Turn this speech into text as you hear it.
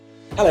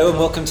Hello and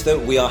welcome to the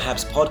We Are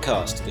Habs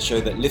podcast, the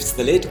show that lifts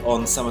the lid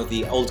on some of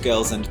the old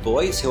girls and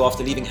boys who,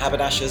 after leaving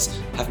Haberdashers,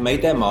 have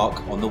made their mark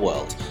on the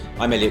world.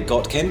 I'm Elliot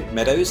Gotkin,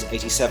 Meadows,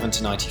 87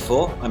 to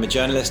 94. I'm a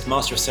journalist,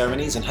 master of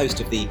ceremonies and host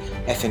of the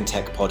FN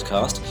Tech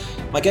podcast.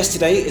 My guest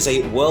today is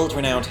a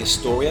world-renowned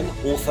historian,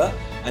 author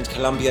and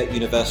Columbia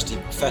University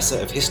professor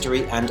of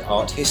history and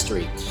art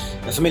history.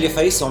 A familiar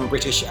face on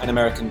British and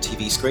American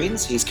TV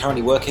screens, he's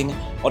currently working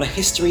on a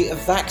history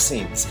of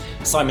vaccines.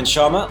 Simon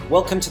Sharma,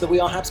 welcome to the We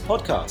Are Habs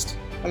podcast.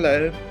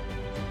 Hello,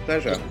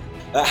 pleasure.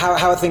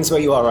 How are things where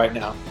you are right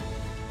now?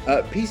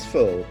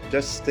 Peaceful,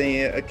 just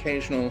the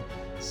occasional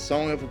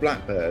song of a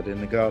blackbird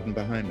in the garden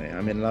behind me.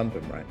 I'm in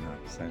London right now,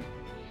 so.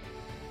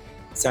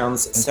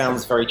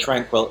 Sounds very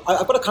tranquil.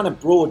 I've got a kind of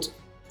broad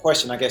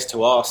question, I guess,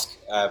 to ask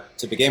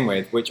to begin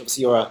with, which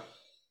obviously you're a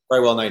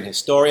very well-known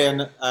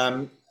historian.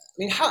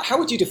 How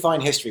would you define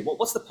history?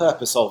 What's the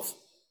purpose of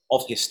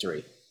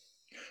history?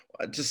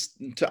 Just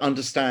to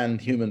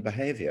understand human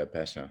behavior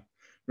better.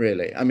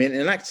 Really. I mean,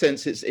 in that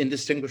sense, it's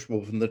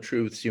indistinguishable from the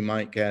truths you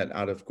might get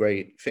out of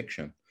great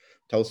fiction,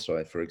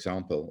 Tolstoy, for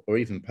example, or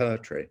even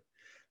poetry.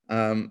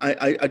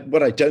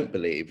 What I don't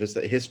believe is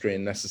that history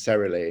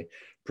necessarily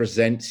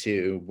presents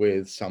you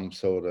with some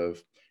sort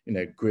of,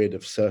 grid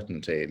of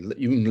certainty.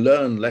 You can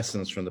learn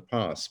lessons from the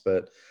past,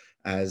 but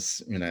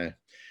as,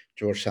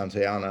 George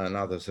Santayana and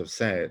others have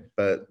said,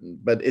 but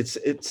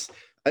it's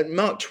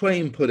Mark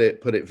Twain put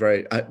it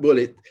very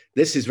well.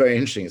 This is very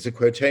interesting. It's a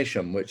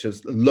quotation which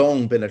has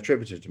long been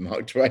attributed to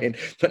Mark Twain,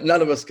 but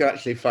none of us can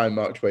actually find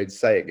Mark Twain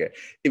saying it.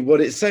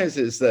 What it says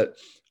is that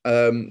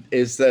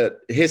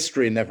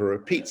history never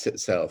repeats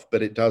itself,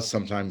 but it does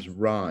sometimes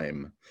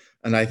rhyme.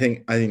 And I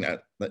think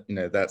that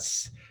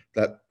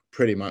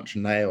pretty much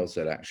nails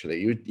it. Actually,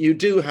 you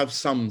do have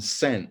some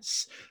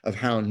sense of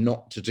how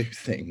not to do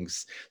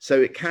things, so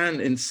it can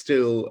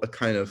instill a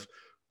kind of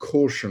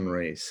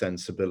cautionary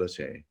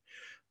sensibility.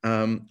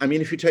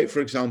 If you take, for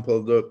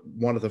example,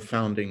 one of the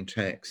founding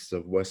texts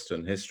of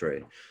Western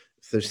history,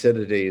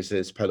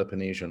 Thucydides'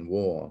 Peloponnesian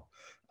War.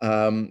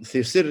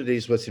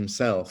 Thucydides was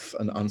himself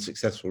an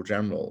unsuccessful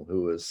general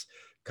who was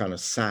kind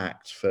of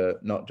sacked for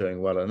not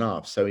doing well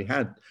enough. So he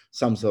had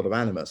some sort of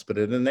animus, but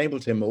it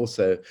enabled him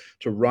also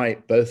to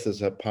write both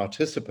as a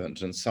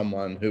participant and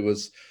someone who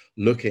was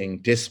looking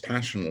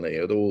dispassionately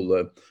at all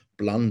the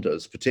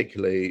blunders,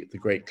 particularly the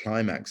great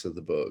climax of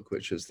the book,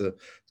 which is the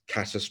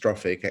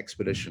catastrophic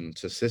expedition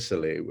to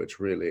Sicily, which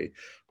really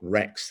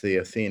wrecks the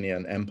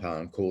Athenian empire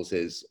and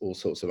causes all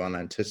sorts of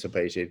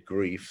unanticipated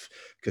grief,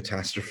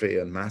 catastrophe,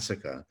 and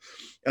massacre.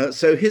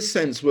 So his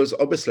sense was,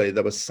 obviously,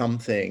 there was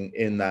something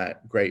in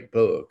that great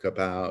book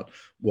about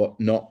what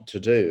not to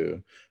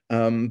do.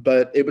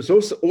 But it was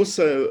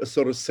also a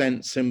sort of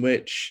sense in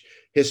which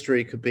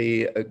history could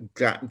be a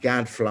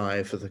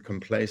gadfly for the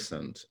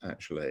complacent,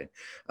 actually,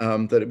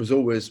 that it was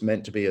always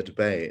meant to be a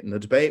debate. And the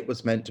debate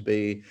was meant to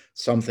be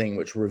something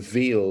which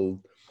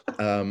revealed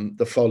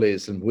the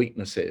follies and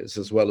weaknesses,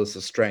 as well as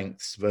the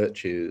strengths,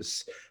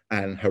 virtues,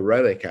 and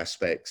heroic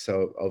aspects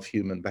of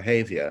human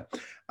behavior.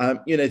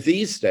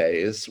 These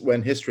days,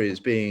 when history is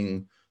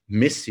being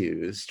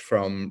misused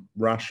from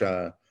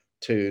Russia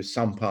to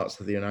some parts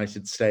of the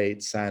United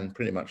States and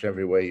pretty much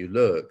everywhere you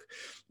look,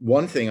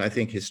 one thing I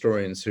think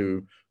historians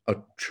who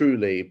are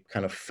truly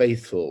kind of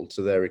faithful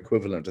to their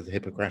equivalent of the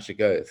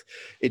Hippocratic Oath,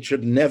 it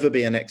should never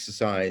be an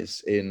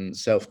exercise in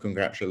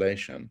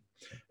self-congratulation.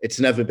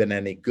 It's never been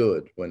any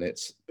good when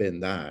it's been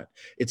that.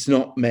 It's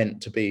not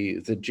meant to be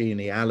the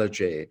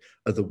genealogy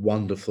of the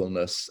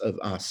wonderfulness of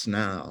us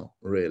now,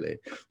 really.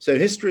 So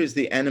history is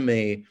the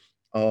enemy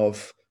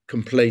of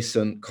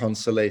complacent,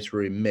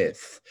 consolatory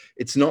myth.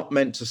 It's not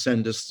meant to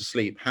send us to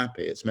sleep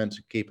happy. It's meant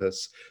to keep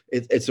us,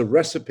 it's a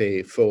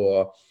recipe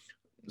for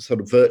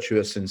sort of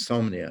virtuous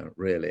insomnia,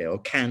 really, or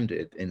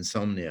candid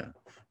insomnia.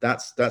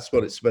 That's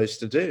what it's supposed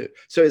to do.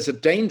 So it's a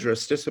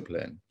dangerous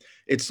discipline.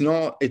 It's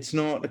not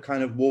a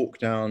kind of walk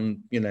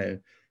down,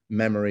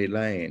 memory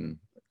lane,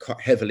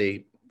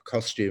 heavily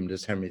costumed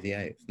as Henry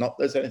VIII. Not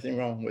there's anything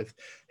wrong with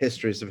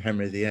histories of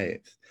Henry VIII,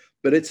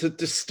 but it's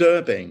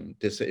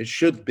it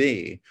should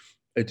be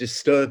a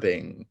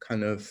disturbing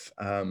kind of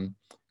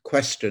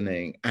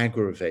questioning,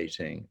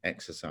 aggravating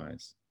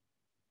exercise.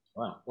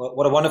 Wow, well,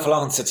 what a wonderful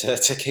answer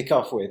to kick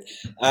off with.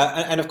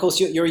 And of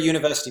course, you're a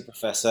university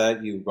professor,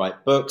 you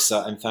write books.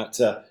 In fact,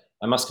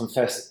 I must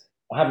confess,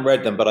 I haven't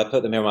read them, but I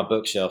put them here on my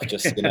bookshelf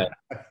just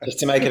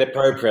to make it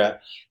appropriate.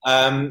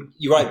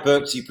 You write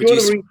books, you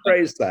produce... You want to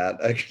rephrase that,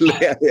 actually?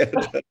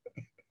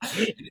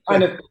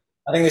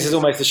 I think this is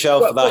almost a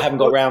shelf that I haven't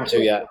got round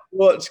to yet.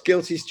 What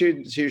guilty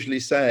students usually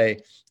say,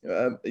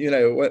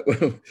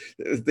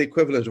 the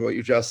equivalent of what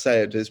you just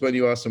said is when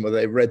you ask them whether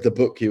they read the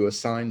book you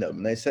assigned them,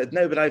 and they said,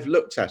 no, but I've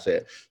looked at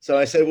it. So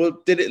I said, well,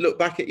 did it look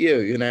back at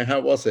you? How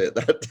was it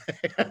that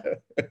day?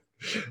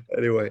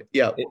 Anyway,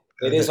 yeah.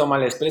 It is on my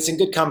list, but it's in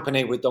good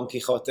company with Don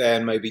Quixote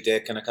and Moby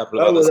Dick and a couple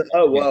of others.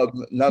 Well,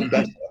 none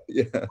better.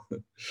 Yeah.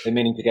 They're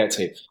meaning to get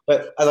to.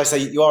 But as I say,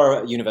 you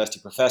are a university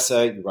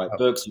professor, you write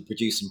books, you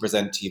produce and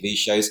present TV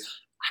shows.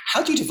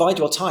 How do you divide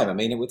your time? I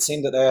mean, it would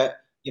seem that there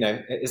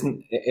it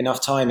isn't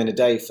enough time in a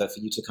day for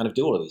you to kind of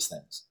do all of these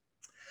things.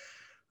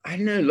 I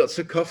know, lots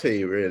of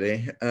coffee,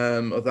 really.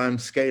 Although I'm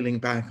scaling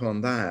back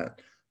on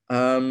that.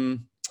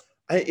 Um,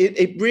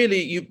 it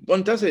really,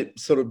 one does it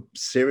sort of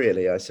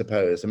serially, I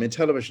suppose. I mean,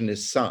 television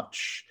is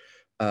such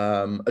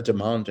a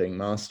demanding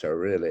master,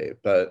 really,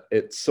 but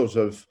it's sort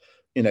of,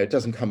 it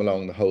doesn't come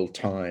along the whole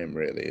time,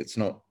 really. It's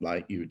not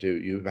like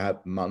you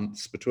have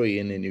months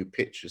between and you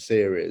pitch a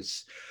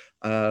series.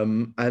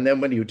 And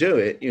then when you do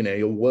it,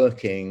 you're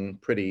working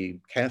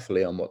pretty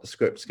carefully on what the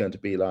script's going to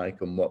be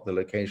like and what the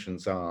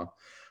locations are.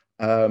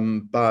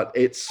 But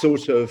it's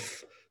sort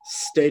of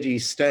steady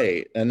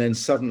state, and then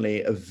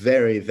suddenly a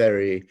very,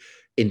 very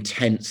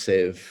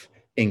intensive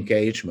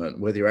engagement,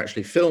 whether you're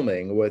actually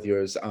filming or whether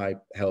you're, as I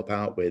help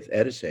out with,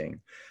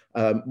 editing,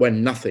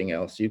 when nothing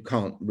else, you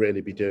can't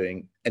really be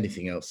doing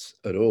anything else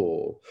at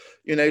all.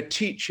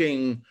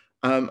 Teaching,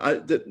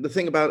 the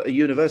thing about a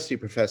university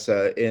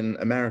professor in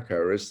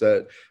America is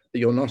that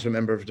you're not a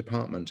member of a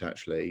department.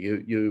 Actually,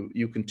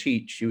 you can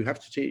teach. You have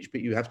to teach,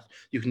 but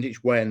you can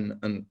teach when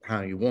and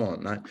how you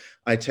want.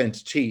 I tend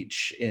to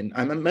teach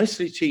I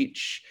mostly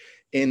teach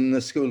in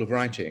the School of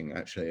Writing,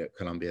 actually, at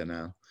Columbia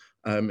now,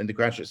 in the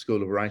Graduate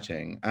School of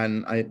Writing,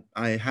 and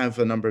I have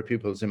a number of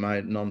pupils in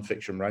my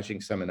non-fiction writing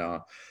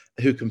seminar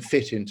who can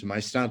fit into my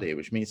study,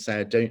 which means, say,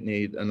 I don't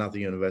need another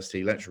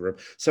university lecturer,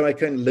 so I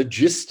can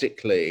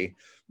logistically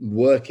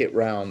work it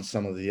round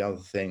some of the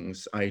other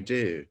things I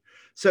do.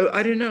 So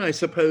I don't know, I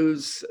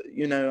suppose,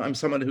 I'm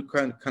someone who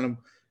kind of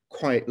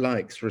quite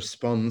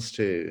responds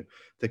to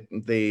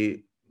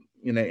the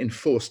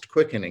enforced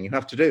quickening you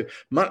have to do.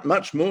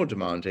 Much more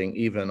demanding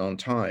even on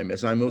time,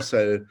 as I'm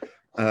also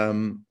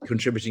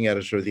contributing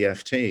editor of the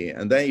FT,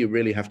 and there you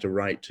really have to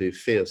write to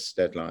fierce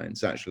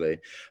deadlines. Actually,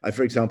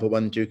 for example,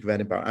 when Duke of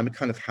Edinburgh, I'm a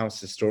kind of house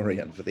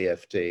historian for the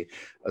FT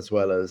as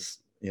well as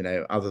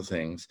other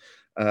things.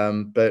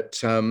 But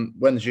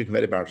when the Duke of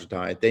Edinburgh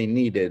died, they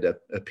needed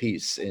a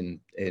piece in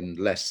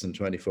less than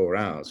 24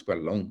 hours, quite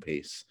a long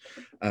piece.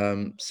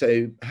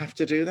 So have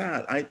to do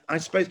that. I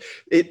suppose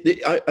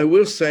I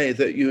will say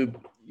that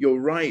you're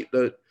right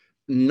that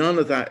none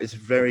of that is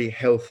very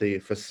healthy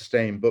for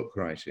sustained book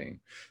writing.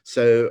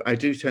 So I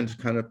do tend to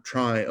kind of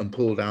try and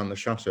pull down the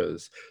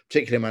shutters,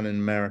 particularly when I'm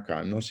in America.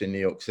 I'm not in New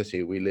York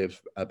City. We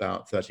live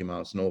about 30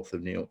 miles north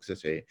of New York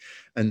City.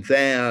 And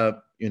they're,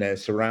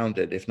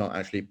 surrounded, if not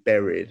actually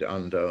buried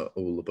under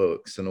all the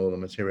books and all the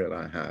material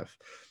I have.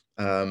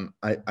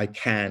 I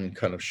can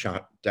kind of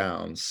shut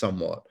down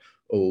somewhat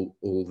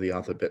all the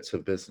other bits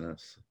of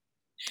business.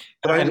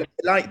 But I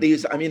like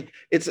these. I mean,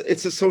 it's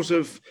a sort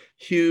of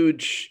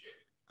huge...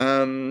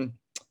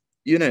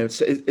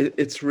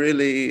 it's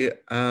really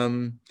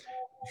one's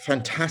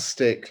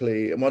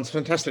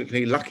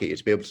fantastically lucky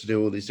to be able to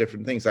do all these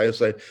different things. I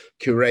also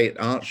curate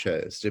art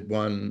shows. Did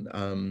one,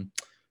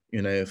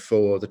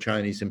 for the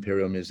Chinese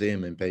Imperial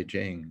Museum in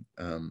Beijing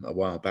a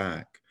while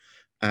back,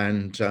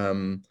 and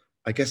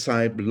I guess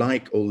I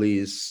like all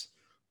these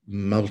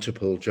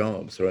multiple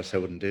jobs, or else I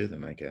wouldn't do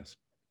them, I guess.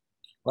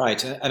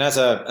 Right, and as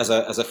a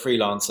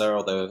freelancer,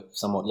 although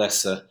somewhat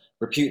less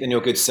repute than your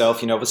good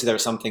self, obviously there are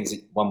some things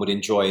that one would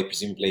enjoy,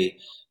 presumably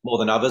more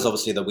than others.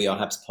 Obviously, the We Are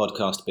Habs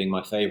podcast being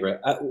my favorite.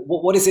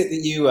 What is it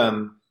that you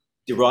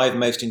derive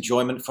most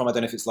enjoyment from? I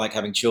don't know if it's like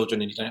having children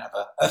and you don't have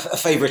a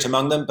favorite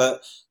among them,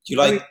 but do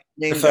you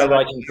prefer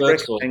writing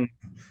books?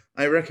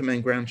 I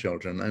recommend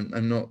grandchildren.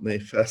 I'm not the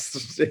first to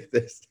do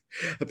this,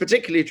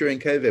 particularly during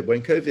COVID.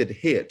 When COVID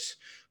hit,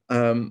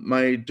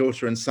 my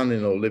daughter and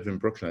son-in-law live in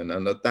Brooklyn,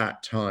 and at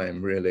that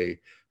time, really,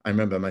 I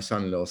remember my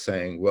son-in-law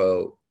saying,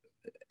 well,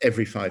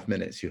 every 5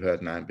 minutes you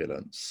heard an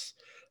ambulance.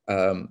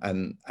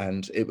 And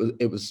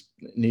it was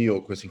New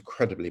York was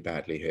incredibly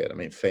badly hit. I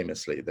mean,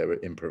 famously, there were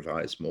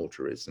improvised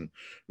mortuaries and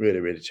really,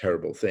 really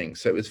terrible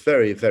things. So it was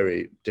very,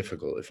 very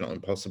difficult, if not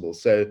impossible.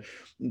 So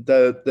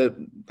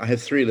I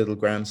have 3 little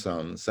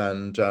grandsons,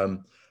 and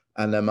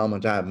their mum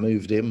and dad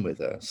moved in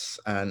with us,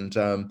 and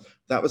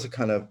that was a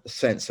kind of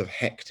sense of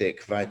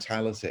hectic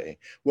vitality.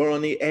 We're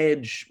on the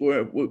edge.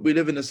 We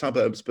live in the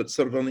suburbs, but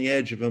sort of on the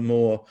edge of a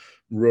more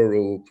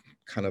rural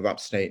kind of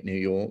upstate New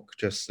York.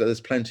 Just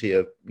there's plenty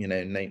of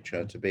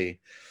nature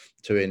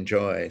to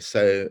enjoy.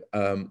 So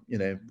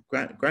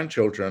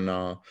grandchildren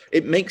are.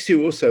 It makes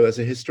you also, as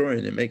a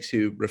historian, it makes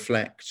you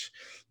reflect,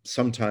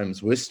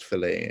 sometimes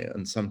wistfully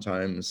and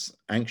sometimes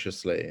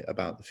anxiously,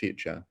 about the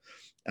future.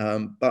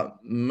 But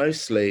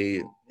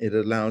mostly it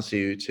allows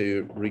you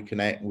to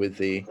reconnect with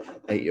the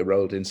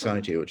 8-year-old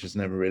inside you, which has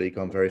never really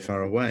gone very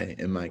far away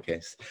in my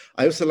case.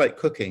 I also like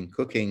cooking.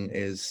 Cooking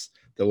is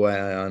the way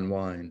I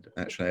unwind.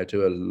 Actually, I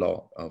do a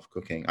lot of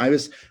cooking. I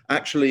was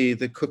actually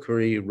the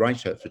cookery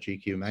writer for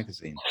GQ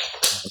magazine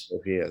for a couple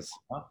of years.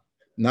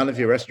 None of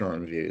your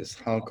restaurant reviews,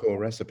 hardcore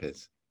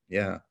recipes.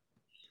 Yeah.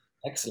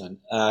 Excellent.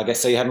 I guess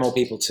so you had more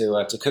people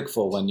to cook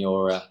for when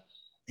your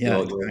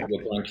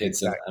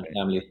grandkids and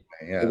family.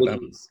 Yeah,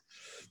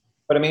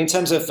 but I mean, in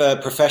terms of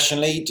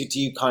professionally, do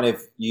you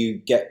you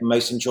get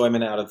most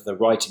enjoyment out of the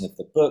writing of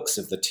the books,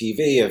 of the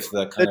TV, of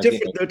the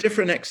there are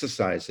different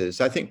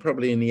exercises. I think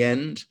probably in the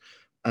end,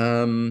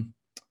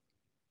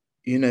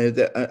 You know,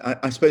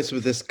 I suppose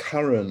with this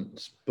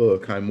current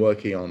book I'm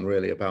working on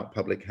really about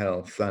public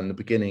health and the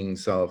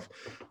beginnings of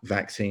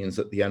vaccines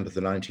at the end of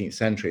the 19th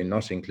century,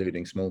 not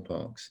including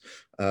smallpox,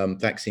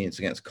 vaccines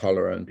against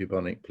cholera and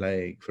bubonic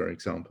plague, for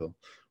example,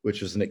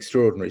 which was an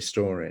extraordinary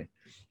story.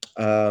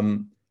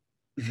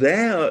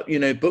 There, you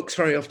know, books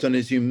very often,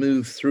 as you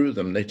move through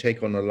them, they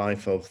take on a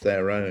life of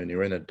their own.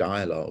 You're in a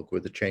dialogue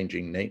with the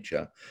changing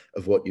nature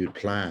of what you'd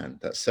planned.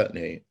 That's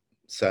certainly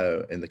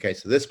so in the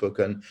case of this book,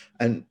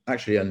 and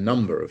actually a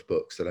number of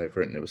books that I've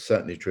written. It was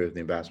certainly true of The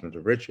Embarrassment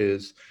of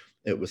Riches.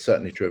 It was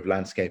certainly true of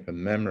Landscape and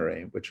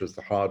Memory, which was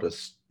the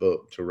hardest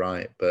book to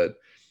write, but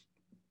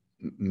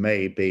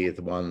may be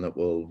the one that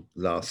will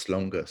last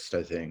longest,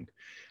 I think.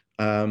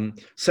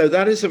 So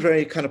that is a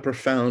very kind of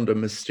profound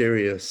and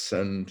mysterious,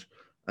 and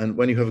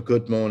when you have a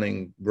good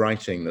morning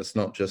writing that's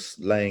not just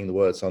laying the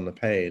words on the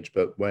page,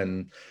 but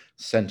when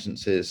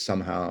sentences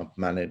somehow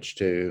manage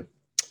to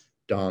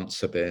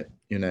dance a bit,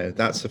 you know,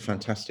 that's a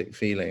fantastic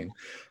feeling.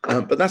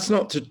 But that's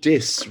not to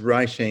diss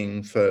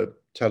writing for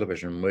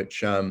television,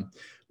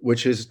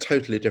 which is a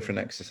totally different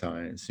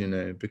exercise, you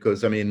know,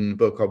 because I mean, in the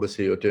book,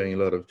 obviously you're doing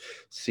a lot of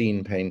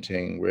scene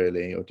painting,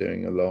 really. You're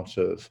doing a lot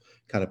of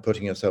kind of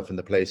putting yourself in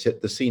the place.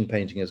 The scene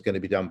painting is going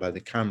to be done by the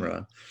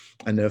camera,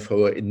 and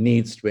therefore it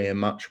needs to be a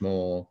much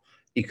more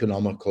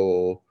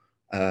economical,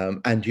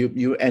 and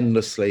you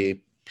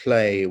endlessly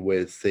play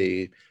with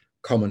the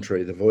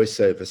commentary, the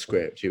voiceover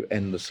script. You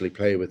endlessly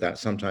play with that.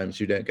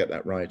 Sometimes you don't get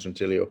that right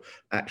until you're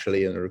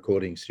actually in a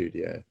recording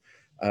studio.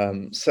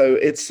 So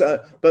it's,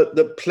 but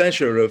the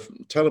pleasure of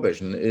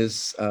television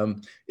is,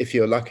 if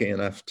you're lucky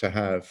enough to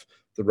have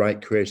the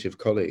right creative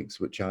colleagues,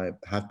 which I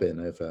have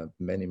been over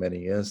many, many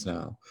years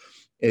now,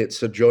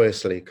 it's a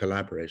joyously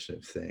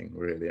collaborative thing,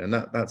 really. And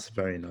that's a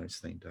very nice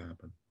thing to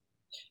happen.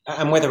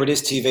 And whether it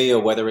is TV or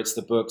whether it's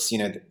the books, you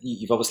know,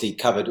 you've obviously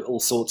covered all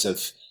sorts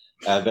of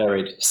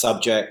varied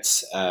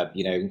subjects,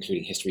 you know,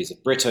 including histories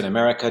of Britain,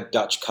 America,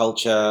 Dutch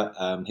culture,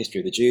 history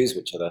of the Jews,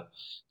 which are the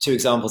two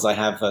examples I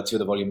have, two of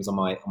the volumes on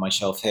my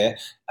shelf here.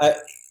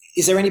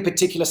 Is there any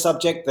particular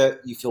subject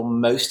that you feel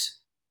most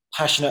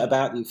passionate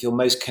about, that you feel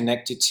most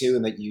connected to,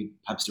 and that you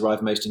perhaps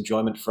derive most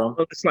enjoyment from?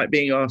 Well, it's like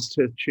being asked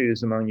to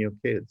choose among your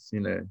kids, you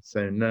know.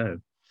 So no,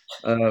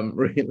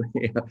 really,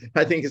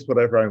 I think it's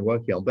whatever I'm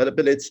working on. But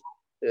it's,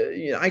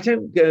 you know, I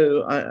don't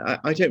go.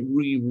 I don't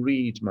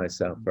reread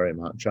myself very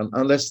much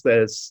unless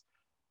there's,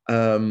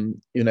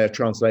 you know,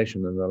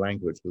 translation in the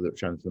language with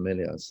which I'm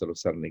familiar sort of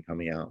suddenly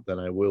coming out. Then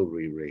I will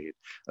reread,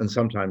 and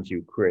sometimes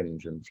you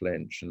cringe and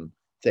flinch and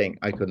think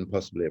I couldn't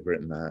possibly have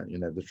written that. You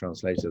know, the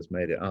translators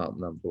made it up,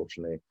 and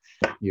unfortunately,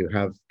 you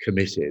have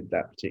committed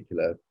that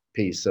particular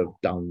piece of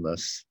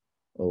dullness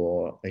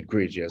or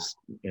egregious,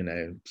 you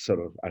know, sort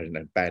of, I don't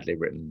know, badly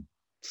written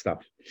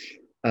stuff.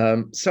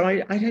 So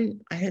I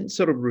don't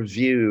sort of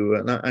review,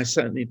 and I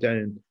certainly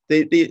don't.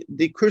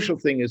 The crucial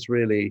thing is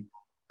really,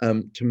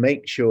 to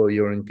make sure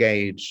you're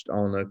engaged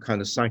on a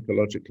kind of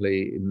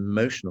psychologically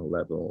emotional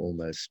level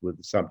almost with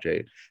the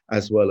subject,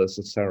 as well as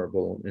a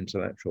cerebral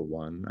intellectual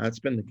one. That's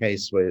been the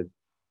case with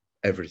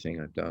everything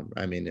I've done.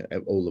 I mean,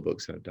 all the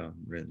books I've done,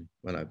 really,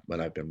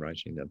 when I've been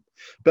writing them.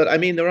 But I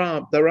mean, there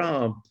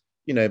are,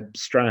 you know,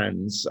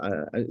 strands.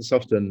 It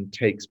often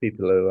takes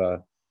people who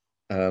are,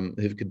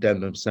 who've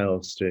condemned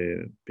themselves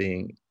to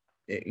being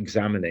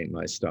examining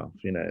my stuff,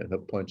 you know,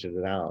 have pointed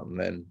it out, and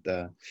then.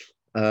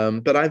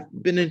 But I've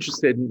been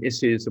interested in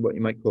issues of what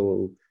you might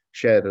call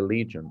shared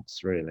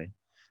allegiance, really.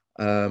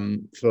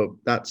 For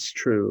that's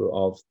true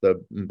of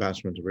the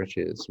Embarrassment of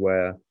Riches,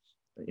 where,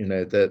 you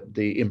know,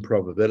 the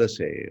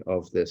improbability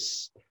of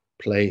this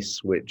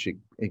place which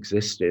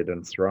existed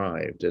and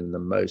thrived in the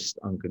most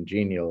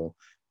uncongenial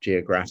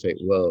geographic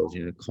world,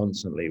 you know,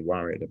 constantly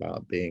worried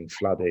about being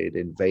flooded,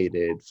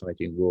 invaded,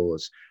 fighting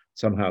wars,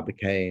 somehow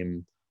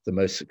became the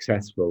most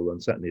successful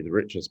and certainly the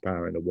richest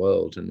power in the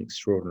world in an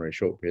extraordinary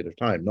short period of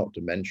time, not to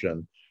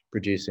mention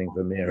producing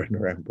Vermeer and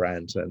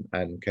Rembrandt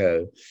and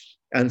co.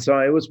 And so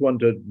I always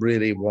wondered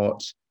really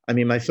what, I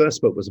mean, my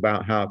first book was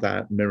about how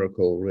that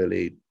miracle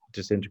really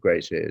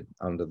disintegrated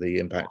under the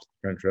impact of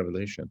the French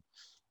Revolution.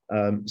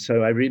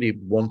 So I really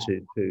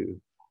wanted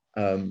to,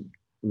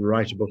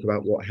 write a book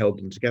about what held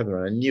them together.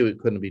 And I knew it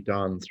couldn't be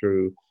done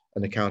through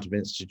an account of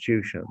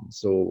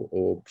institutions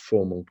or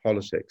formal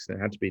politics. It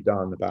had to be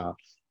done about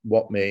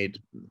what made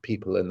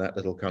people in that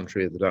little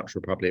country of the Dutch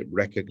Republic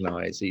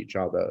recognize each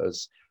other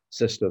as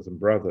sisters and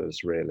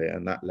brothers, really.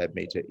 And that led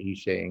me to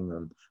eating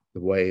and the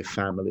way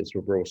families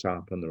were brought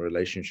up and the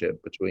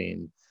relationship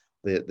between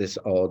this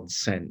odd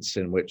sense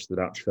in which the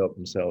Dutch felt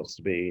themselves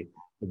to be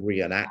the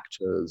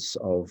reenactors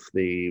of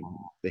the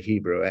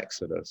Hebrew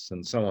Exodus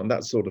and so on,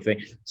 that sort of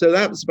thing. So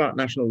that was about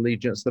national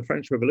allegiance. The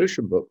French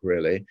Revolution book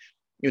really,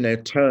 you know,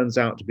 turns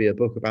out to be a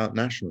book about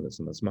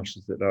nationalism as much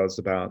as it does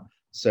about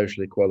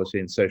social equality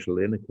and social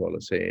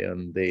inequality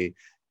and the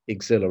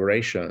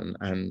exhilaration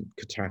and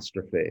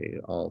catastrophe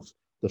of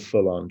the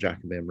full-on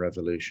Jacobin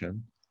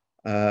Revolution.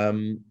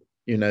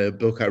 You know, a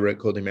book I wrote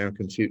called The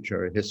American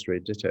Future, A History,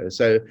 ditto.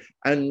 So,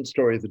 and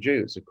Story of the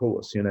Jews, of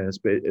course, you know,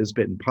 has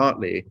been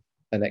partly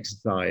an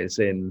exercise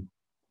in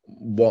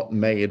what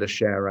made a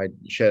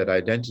shared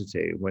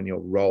identity when you're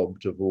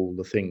robbed of all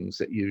the things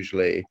that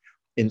usually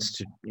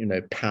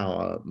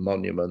power,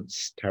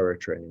 monuments,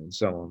 territory, and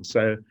so on.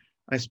 So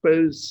I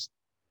suppose,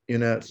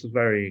 it's a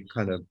very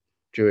kind of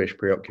Jewish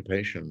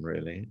preoccupation,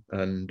 really,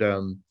 and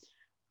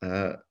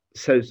uh,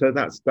 so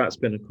that's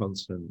been a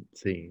constant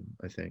theme,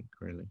 I think,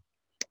 really.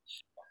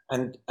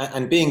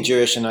 And being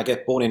Jewish, and I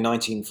get born in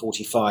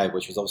 1945,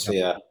 which was Yeah.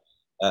 obviously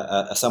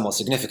a somewhat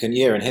significant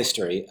year in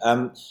history.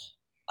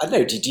 I don't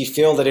know. Do you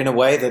feel that in a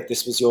way that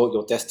this was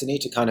your destiny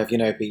to kind of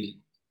be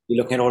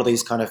looking at all of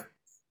these kind of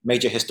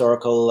major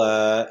historical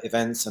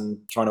events and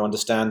trying to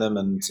understand them?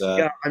 And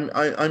Yeah,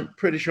 I'm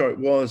pretty sure it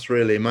was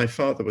really. My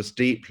father was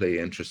deeply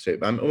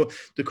interested.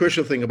 The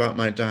crucial thing about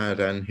my dad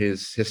and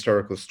his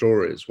historical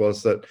stories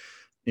was that,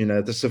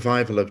 the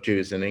survival of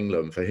Jews in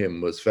England for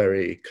him was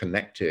very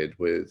connected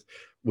with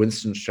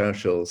Winston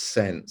Churchill's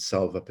sense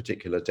of a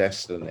particular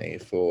destiny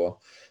for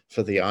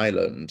the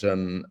island,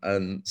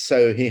 and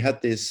so he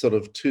had these sort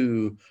of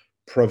two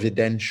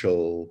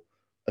providential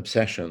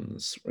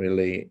obsessions,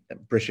 really,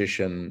 British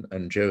and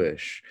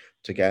Jewish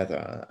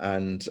together,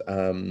 and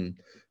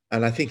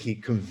I think he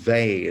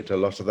conveyed a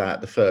lot of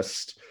that. The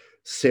first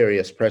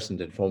serious present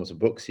in forms of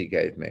books he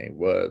gave me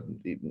were,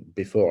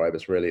 before I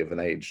was really of an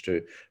age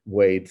to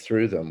wade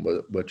through them,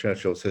 were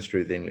Churchill's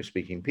History of the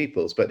English-speaking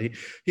Peoples. But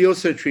he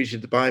also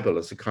treated the Bible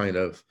as a kind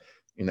of,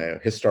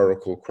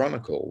 historical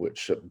chronicle,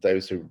 which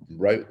those who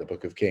wrote the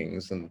Book of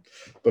Kings and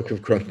Book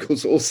of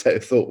Chronicles also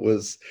thought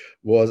was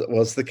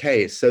the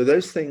case. So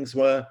those things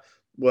were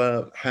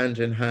hand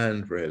in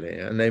hand, really,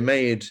 and they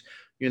made,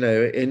 in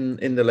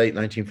the late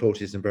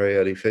 1940s and very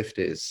early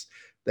 50s,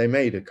 they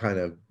made a kind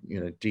of,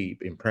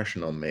 deep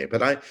impression on me.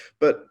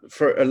 But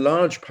for a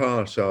large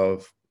part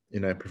of,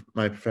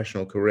 my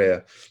professional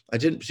career, I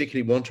didn't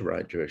particularly want to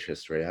write Jewish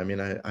history. I mean,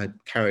 I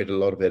carried a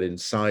lot of it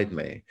inside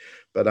me,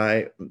 but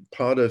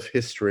part of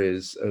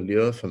history's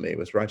allure for me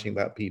was writing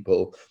about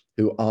people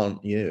who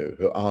aren't you,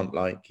 who aren't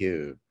like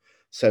you.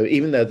 So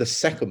even though the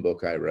second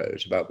book I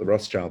wrote about the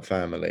Rothschild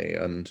family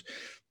and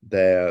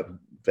their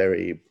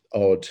very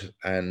odd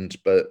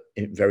but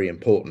very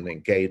important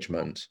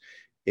engagement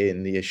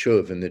in the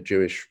Yishuv and the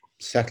Jewish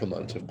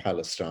settlement of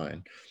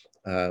Palestine,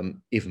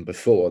 even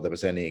before there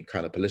was any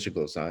kind of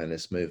political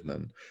Zionist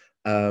movement,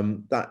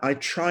 that I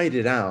tried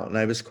it out and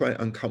I was quite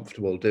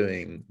uncomfortable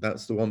doing.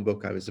 That's the one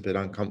book I was a bit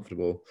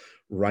uncomfortable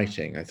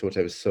writing. I thought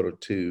I was sort of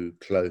too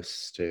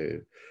close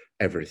to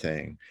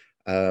everything.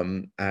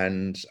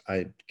 And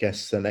I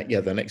guess the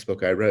next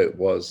book I wrote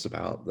was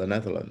about the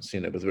Netherlands,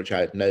 with which I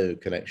had no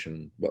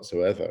connection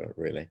whatsoever,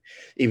 really.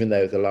 Even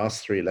though the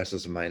last three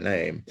letters of my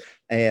name,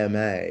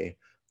 AMA,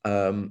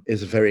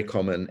 is a very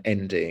common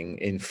ending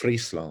in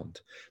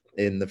Friesland,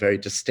 in the very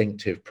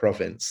distinctive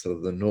province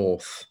of the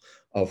north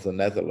of the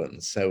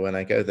Netherlands. So when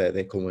I go there,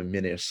 they call me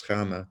Meneer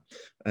Schamer,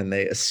 and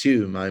they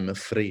assume I'm a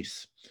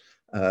Fries.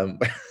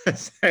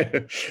 So,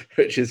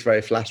 which is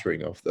very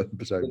flattering of them,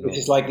 but I'm this not.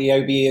 is like the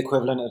OBE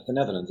equivalent of the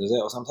Netherlands, is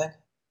it, or something?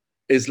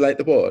 Is like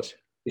the what?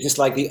 Is this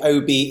like the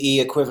OBE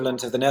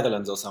equivalent of the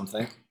Netherlands or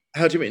something?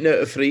 How do you mean? No, a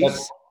But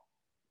Fries?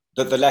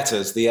 the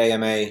letters, the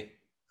AMA.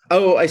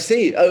 Oh, I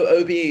see.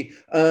 Oh, OB.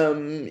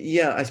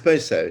 Yeah, I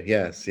suppose so.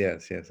 Yes. I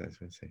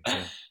suppose so.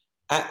 Yeah.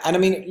 And I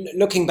mean,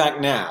 looking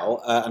back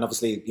now, and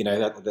obviously,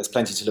 there's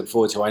plenty to look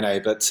forward to, I know.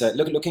 But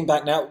looking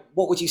back now,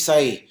 what would you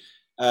say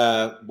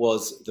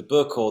was the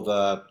book or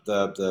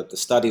the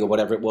study or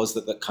whatever it was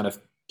that kind of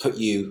put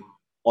you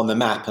on the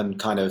map and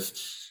kind of,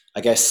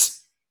 I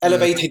guess, Uh,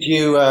 elevated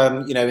you,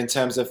 in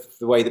terms of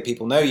the way that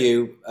people know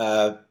you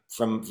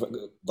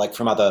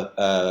from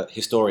other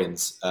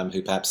historians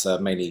who perhaps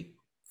mainly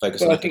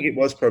focus Well, on I think academic.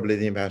 it was probably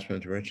the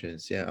Embarrassment of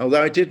Riches, yeah.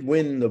 Although I did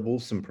win the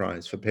Wolfson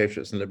Prize for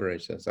Patriots and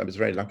Liberators. I was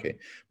very lucky.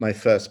 My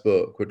first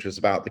book, which was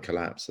about the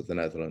collapse of the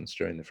Netherlands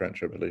during the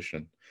French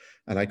Revolution,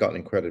 and I got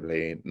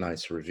incredibly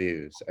nice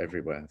reviews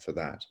everywhere for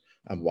that,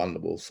 and won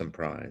the Wolfson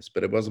Prize.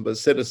 But it wasn't. But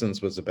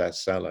Citizens was a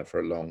bestseller for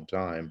a long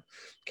time.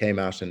 Came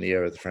out in the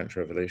year of the French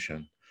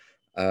Revolution.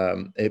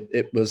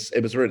 It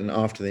was written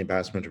after The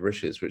Embarrassment of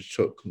Riches, which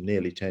took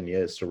nearly 10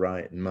 years to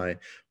write. And my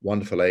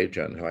wonderful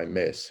agent, who I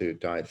miss, who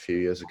died a few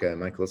years ago,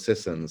 Michael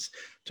Sissons,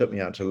 took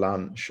me out to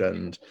lunch.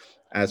 And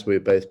as we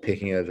were both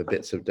picking over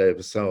bits of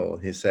Dover Sole,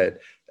 he said,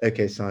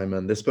 "Okay,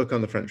 Simon, this book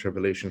on the French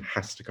Revolution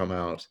has to come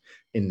out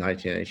in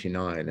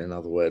 1989. In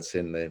other words,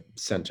 in the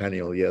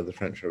centennial year of the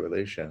French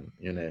Revolution,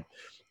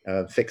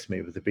 fix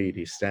me with a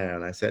beady stare."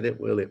 And I said, it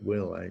will,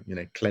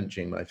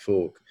 clenching my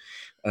fork.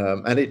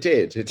 And it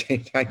did. It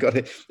did. I got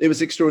it. It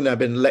was extraordinary. I've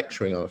been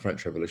lecturing on the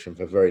French Revolution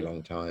for a very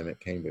long time at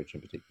Cambridge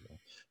in particular.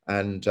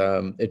 And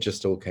it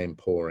just all came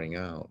pouring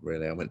out,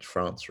 really. I went to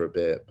France for a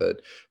bit,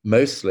 but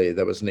mostly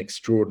there was an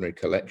extraordinary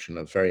collection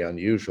of very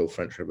unusual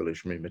French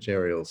Revolutionary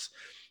materials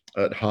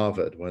at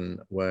Harvard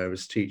where I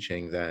was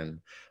teaching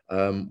then,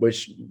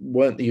 which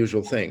weren't the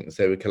usual things.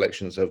 They were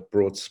collections of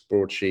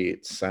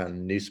broadsheets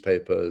and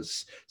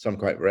newspapers, some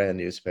quite rare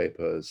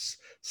newspapers,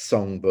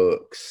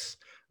 songbooks,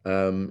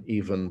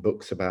 even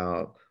books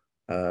about,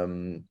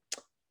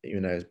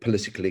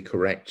 politically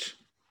correct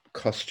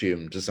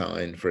costume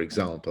design, for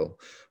example.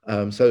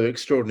 So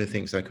extraordinary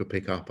things I could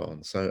pick up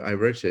on. So I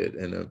wrote it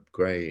in a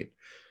great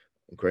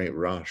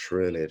rush,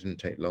 really. It didn't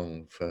take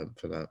long for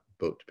that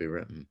book to be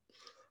written.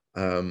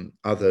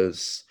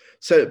 Others,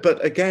 so,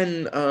 but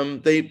again,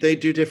 they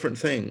do different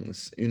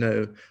things.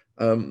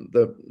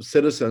 The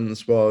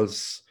Citizens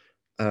was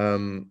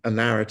a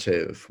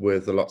narrative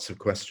with lots of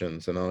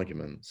questions and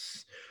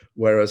arguments,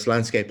 whereas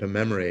Landscape and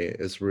Memory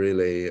is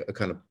really a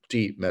kind of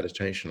deep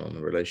meditation on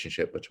the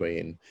relationship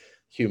between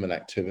human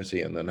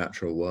activity and the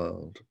natural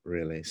world,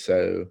 really.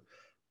 So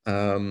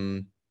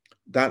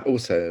that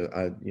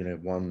also,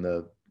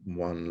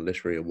 won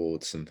literary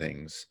awards and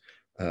things,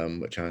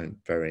 which I'm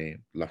very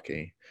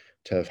lucky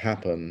to have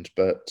happened.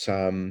 But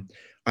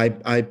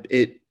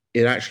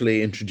it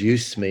actually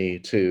introduced me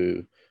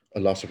to a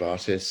lot of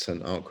artists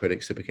and art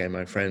critics who became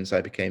my friends.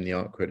 I became the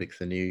art critic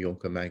for New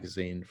Yorker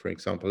magazine, for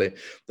example.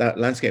 That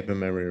Landscape and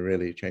Memory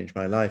really changed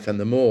my life. And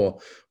the more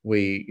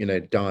we,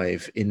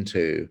 dive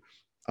into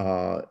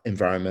our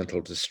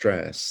environmental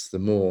distress, the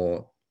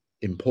more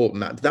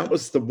important that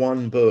was the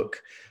one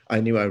book I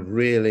knew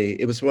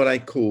it was what I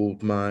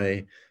called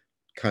my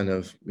kind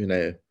of,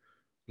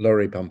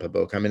 lorry bumper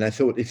book. I mean, I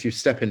thought if you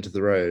step into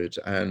the road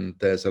and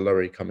there's a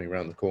lorry coming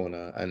around the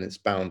corner and it's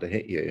bound to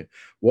hit you,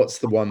 what's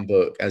the one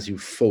book as you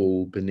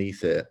fall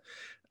beneath it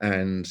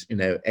and,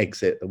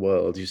 exit the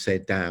world, you say,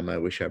 damn, I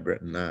wish I'd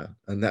written that.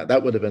 And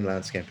that would have been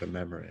Landscape and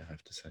Memory, I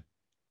have to say.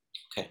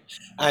 Okay.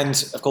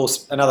 And of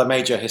course, another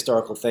major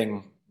historical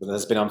thing that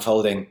has been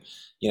unfolding,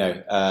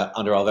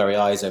 under our very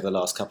eyes over the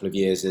last couple of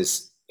years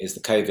is the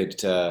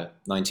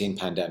COVID-19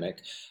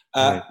 pandemic.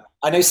 Right.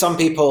 I know some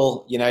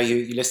people, you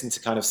listen to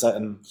kind of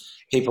certain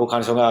people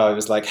kind of talking, oh, it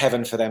was like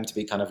heaven for them to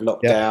be kind of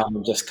locked down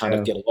and just kind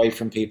of get away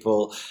from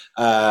people.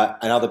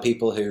 And other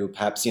people who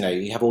perhaps,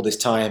 you have all this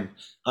time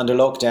under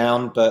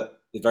lockdown, but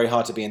it's very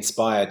hard to be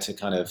inspired to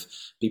kind of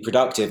be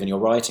productive in your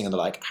writing and the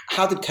like.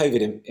 How did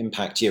COVID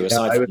impact you,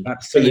 aside from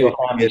bringing your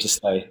family to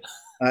stay?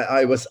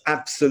 I was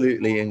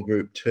absolutely in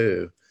group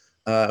two.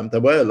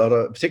 There were a lot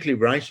of, particularly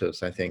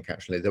writers, I think,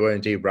 actually. There were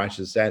indeed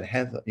writers said,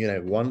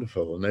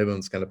 wonderful. No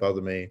one's going to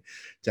bother me.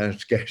 Don't have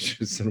to go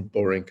to some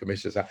boring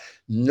commissions.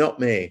 Not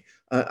me.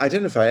 I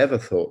don't know if I ever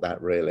thought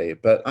that, really.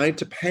 But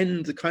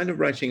the kind of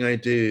writing I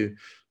do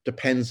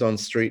depends on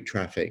street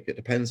traffic. It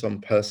depends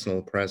on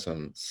personal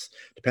presence.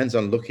 Depends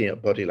on looking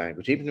at body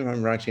language. Even if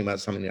I'm writing about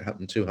something that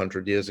happened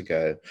 200 years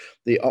ago,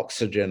 the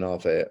oxygen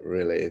of it,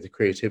 really, the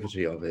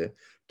creativity of it,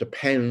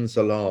 depends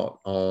a lot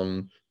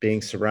on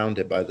being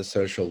surrounded by the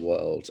social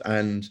world.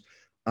 And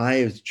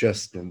I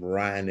just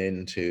ran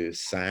into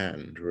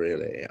sand,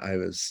 really.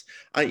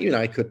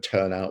 I could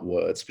turn out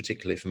words,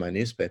 particularly for my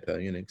newspaper,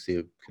 because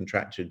you're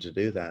contracted to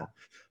do that.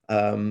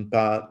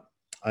 But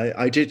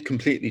I did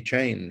completely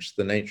change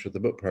the nature of the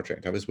book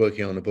project. I was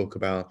working on a book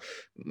about,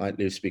 might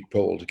loosely be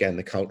called, again,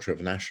 the culture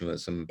of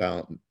nationalism,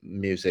 about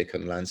music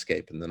and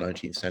landscape in the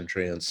 19th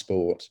century and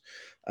sport.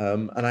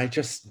 And I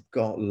just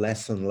got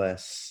less and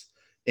less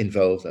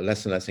involved and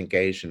less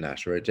engaged in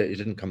that, or it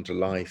didn't come to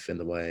life in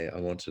the way I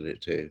wanted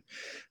it to.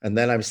 And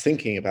then I was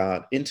thinking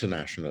about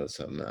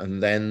internationalism,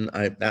 and then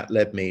that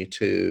led me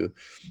to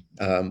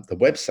the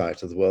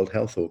website of the World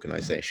Health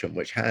Organization,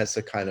 which has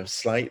a kind of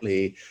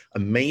slightly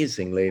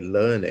amazingly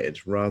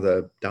learned,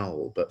 rather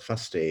dull but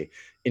fusty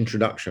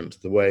introduction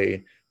to the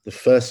way the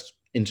first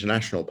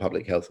international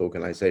public health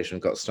organization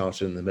got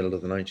started in the middle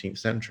of the 19th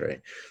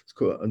century. It's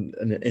called,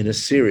 in a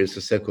series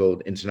of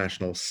so-called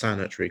international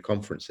sanitary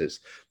conferences,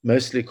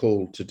 mostly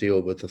called to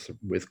deal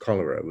with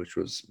cholera, which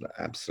was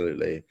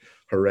absolutely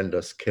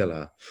horrendous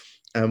killer.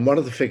 And one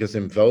of the figures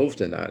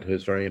involved in that, who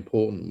was very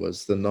important,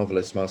 was the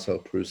novelist Marcel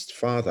Proust's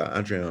father,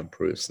 Adrien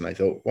Proust. And I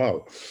thought,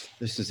 wow,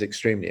 this is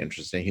extremely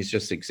interesting. He's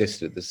just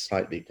existed, this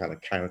slightly kind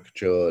of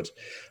caricatured,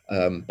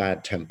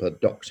 bad-tempered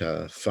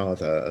doctor,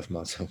 father of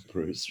Marcel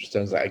Proust, which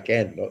turns out,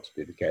 again, not to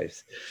be the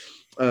case.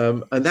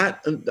 And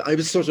I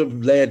was sort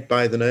of led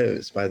by the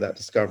nose by that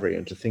discovery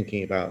into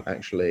thinking about,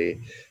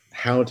 actually,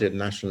 how did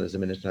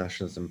nationalism and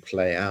internationalism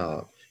play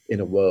out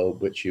in a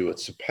world which you would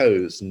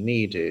suppose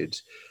needed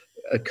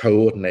a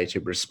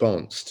coordinated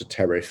response to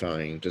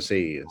terrifying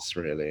disease,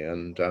 really.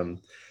 And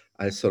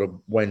I sort of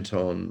went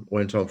on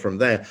from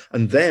there.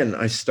 And then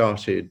I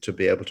started to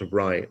be able to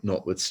write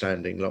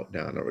notwithstanding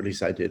lockdown, or at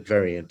least I did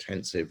very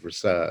intensive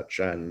research,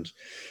 and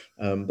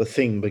the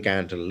thing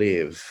began to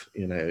live,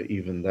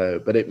 even though,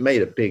 but it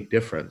made a big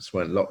difference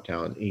when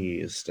lockdown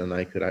eased and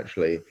I could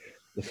actually,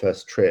 the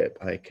first trip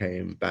I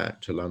came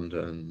back to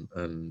London,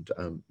 and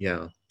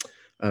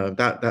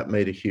that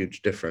made a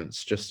huge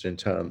difference just in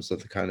terms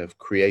of the kind of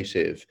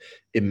creative,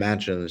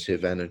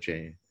 imaginative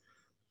energy.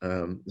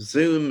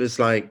 Zoom is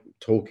like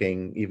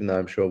talking, even though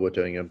I'm sure we're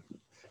doing a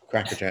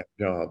crackerjack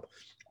job.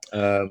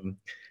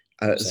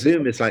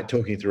 Zoom is like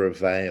talking through a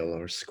veil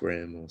or a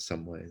scrim or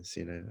some ways,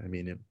 I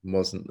mean, it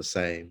wasn't the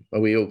same.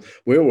 But we all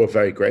were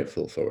very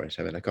grateful for it.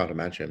 I mean, I can't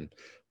imagine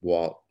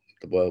what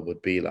the world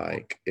would be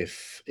like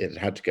if it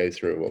had to go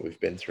through what we've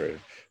been through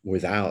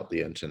without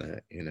the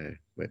internet,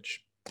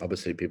 which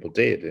obviously people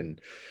did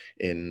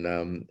in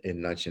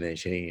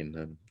 1918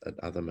 and at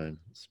other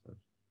moments.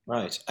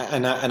 Right,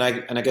 and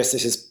I guess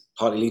this is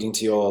partly leading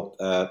to your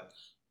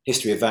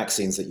history of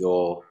vaccines that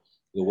you're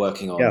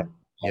working Yeah, on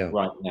yeah,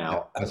 right yeah,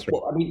 now. that's right.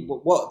 What, I mean,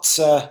 what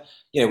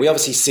we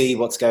obviously see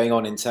what's going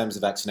on in terms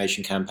of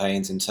vaccination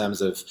campaigns, in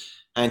terms of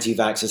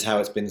anti-vaxxers, how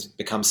it's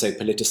become so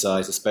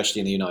politicized, especially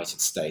in the United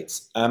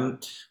States.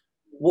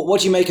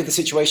 What do you make of the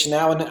situation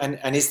now,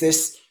 and is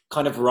this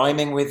kind of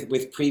rhyming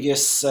with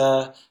previous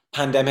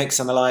pandemics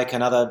and the like,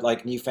 and other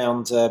like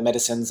newfound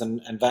medicines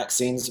and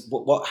vaccines?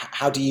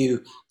 How do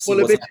you see Well,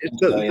 a what's bit. It's, happening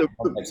today in the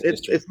context of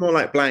history? it's more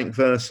like blank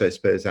verse, I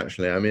suppose.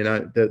 Actually, I mean,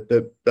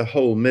 the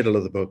whole middle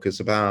of the book is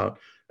about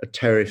a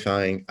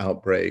terrifying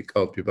outbreak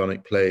of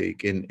bubonic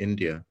plague in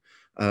India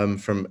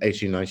from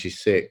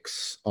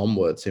 1896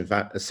 onwards. In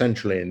fact,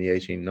 essentially in the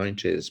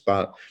 1890s,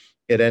 but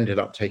it ended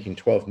up taking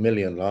 12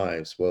 million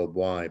lives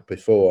worldwide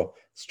before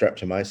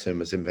streptomycin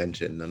was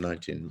invented in the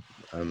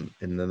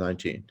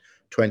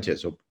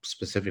 1920s, or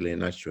specifically in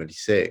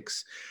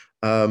 1926.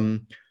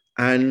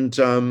 And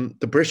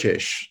the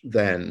British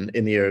then,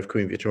 in the year of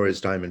Queen Victoria's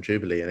Diamond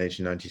Jubilee in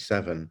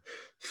 1897,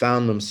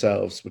 found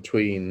themselves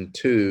between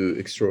two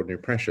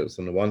extraordinary pressures.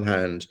 On the one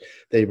hand,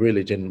 they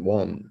really didn't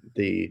want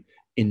the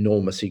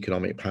enormous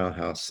economic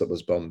powerhouse that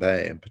was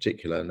Bombay, in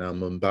particular, now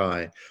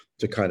Mumbai,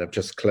 to kind of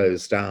just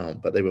close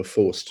down, but they were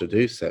forced to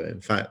do so. In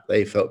fact,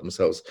 they felt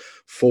themselves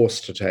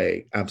forced to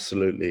take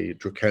absolutely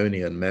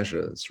draconian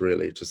measures,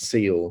 really, to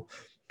seal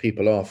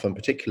people off, and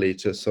particularly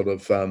to sort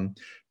of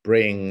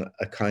bring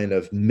a kind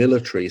of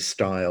military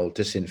style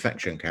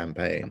disinfection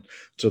campaign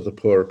to the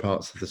poorer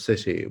parts of the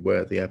city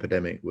where the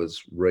epidemic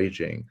was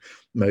raging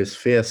most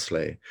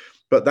fiercely.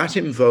 But that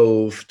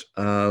involved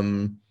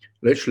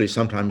literally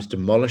sometimes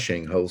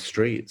demolishing whole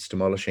streets,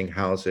 demolishing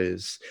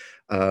houses,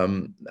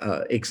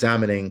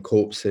 examining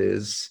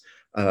corpses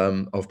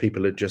of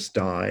people who had just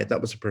died.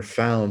 That was a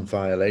profound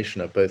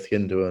violation of both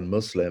Hindu and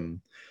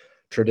Muslim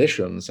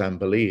traditions and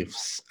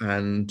beliefs.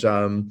 And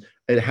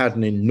it had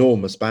an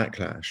enormous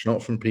backlash,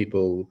 not from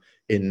people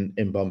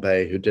in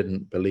Bombay who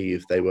didn't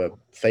believe they were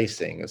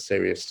facing a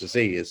serious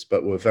disease,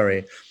 but were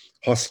very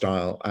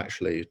hostile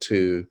actually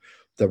to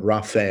the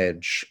rough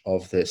edge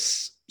of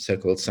this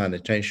so-called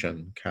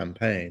sanitation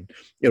campaign.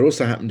 It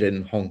also happened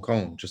in Hong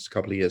Kong just a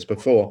couple of years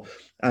before.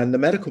 And the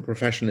medical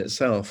profession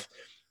itself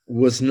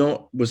was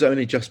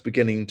only just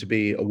beginning to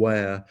be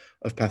aware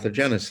of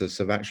pathogenesis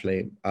of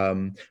actually,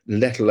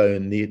 let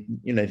alone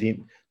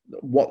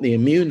what the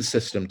immune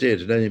system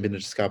did had only been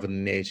discovered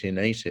in the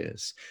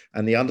 1880s,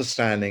 and the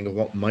understanding of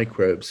what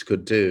microbes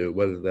could do,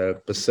 whether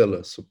they're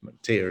bacillus or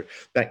bacteria.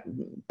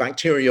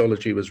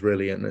 Bacteriology was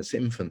really in its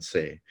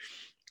infancy,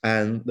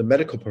 and the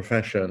medical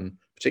profession,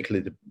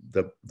 particularly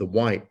the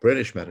white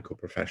British medical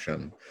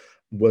profession,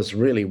 was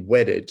really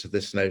wedded to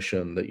this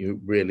notion that you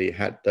really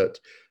had that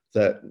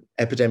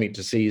epidemic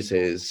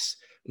diseases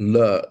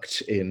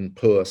lurked in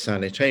poor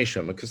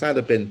sanitation, because that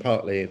had been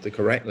partly the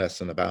correct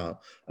lesson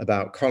about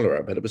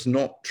cholera, but it was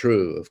not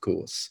true, of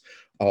course,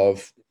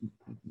 of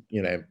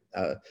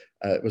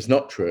it was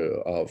not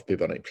true of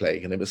bubonic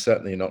plague, and it was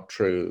certainly not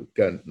true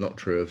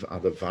of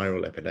other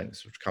viral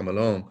epidemics which come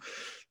along.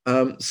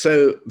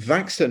 So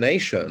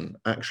vaccination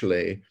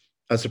actually,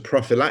 as a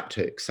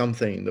prophylactic,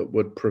 something that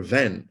would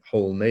prevent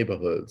whole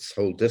neighborhoods,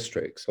 whole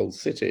districts, whole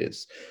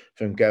cities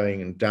from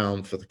going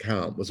down for the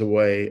count, was a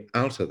way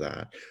out of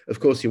that. Of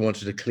course, you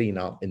wanted to clean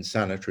up in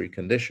sanitary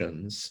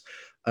conditions,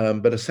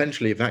 but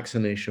essentially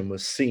vaccination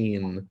was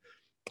seen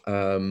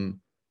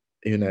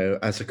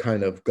as a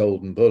kind of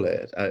golden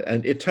bullet.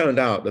 And it turned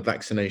out that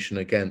vaccination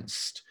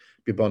against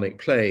bubonic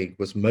plague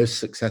was most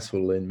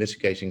successful in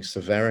mitigating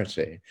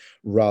severity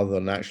rather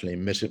than actually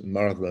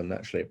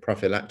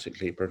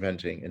prophylactically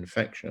preventing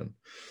infection.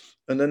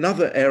 And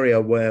another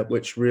area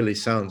which really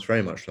sounds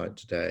very much like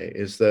today,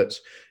 is that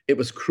it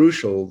was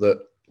crucial that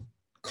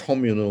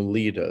communal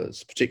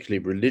leaders,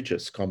 particularly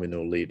religious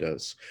communal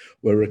leaders,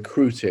 were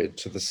recruited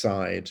to the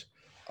side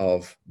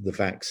of the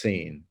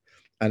vaccine.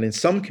 And in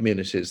some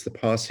communities, the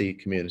Parsi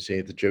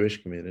community, the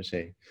Jewish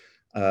community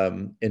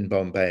in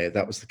Bombay,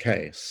 that was the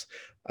case.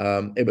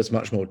 It was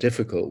much more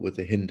difficult with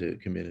the Hindu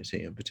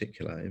community in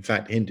particular. In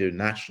fact, Hindu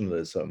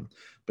nationalism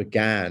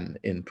began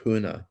in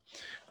Pune,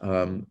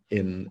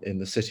 in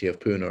the city of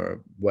Pune,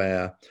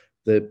 where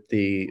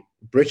the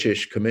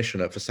British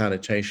Commissioner for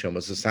Sanitation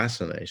was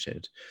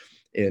assassinated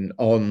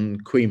on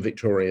Queen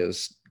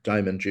Victoria's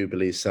Diamond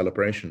Jubilee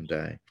celebration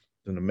day.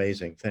 An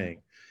amazing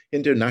thing.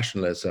 Hindu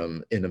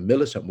nationalism in a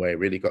militant way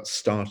really got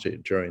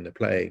started during the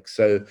plague.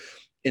 So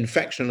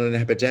infection and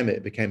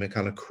epidemic became a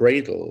kind of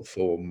cradle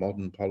for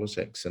modern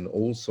politics in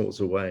all sorts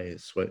of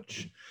ways,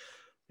 which,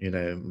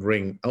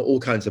 ring all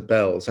kinds of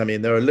bells. I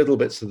mean, there are little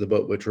bits of the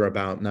book which are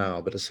about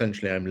now, but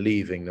essentially I'm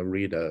leaving the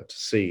reader to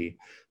see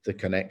the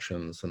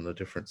connections and the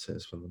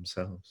differences for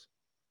themselves.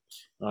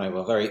 Right.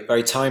 Well, very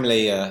very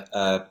timely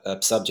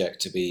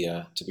subject to be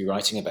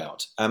writing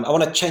about. I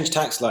want to change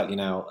tack slightly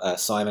now,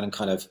 Simon, and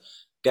kind of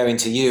go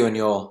into you and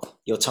your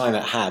time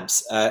at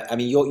Habs. I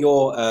mean,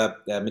 you're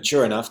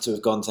mature enough to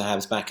have gone to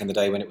Habs back in the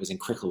day when it was in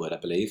Cricklewood, I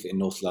believe, in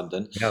North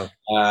London. Yeah.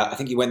 I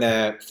think you went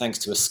there thanks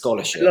to a I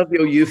scholarship. love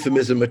your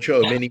euphemism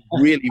mature, meaning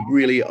really,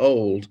 really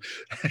old.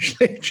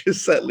 Actually, which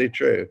is certainly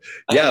true.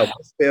 Yeah,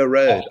 Westphere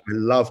Road. I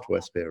loved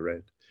Westphere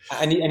Road.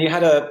 And you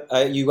had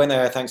you went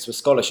there thanks to a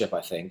scholarship,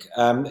 I think.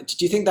 Do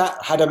you think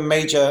that had a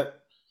major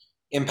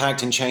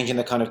impact in changing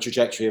the kind of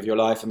trajectory of your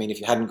life? I mean, if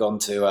you hadn't gone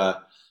to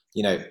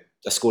you know,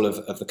 a school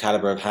of the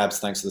caliber of Habs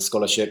thanks to the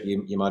scholarship,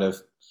 you might have,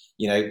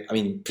 I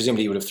mean,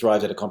 presumably you would have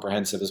thrived at a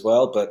comprehensive as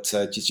well. But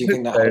do you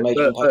think that had a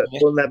major impact But on you?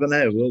 we'll never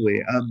know, will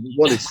we?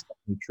 What is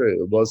certainly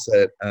true was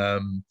that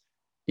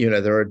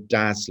there are a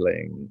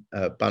dazzling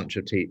bunch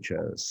of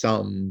teachers.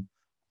 Some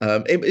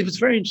it was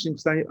very interesting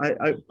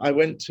because I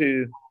went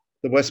to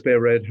the Westphere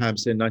Road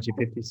Habs in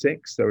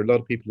 1956. There were a lot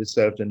of people who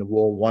served in the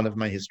war. One of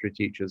my history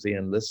teachers,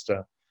 Ian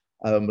Lister,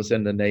 was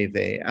in the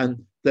Navy.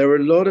 And there were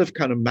a lot of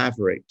kind of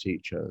maverick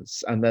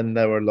teachers. And then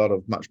there were a lot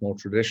of much more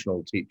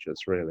traditional teachers,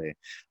 really.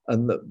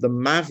 And the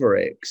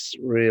mavericks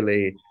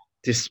really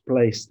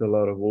displaced a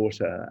lot of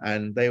water.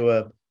 And they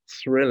were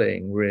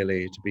thrilling,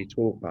 really, to be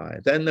taught by.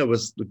 Then there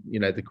was,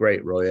 the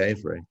great Roy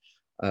Avery,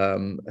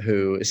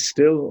 who is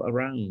still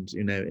around,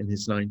 in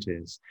his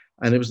 90s.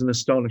 And he was an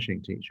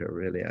astonishing teacher,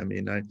 really. I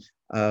mean,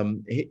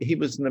 he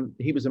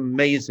was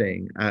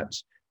amazing at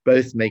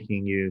both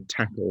making you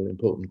tackle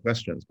important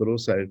questions, but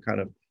also kind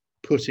of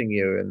putting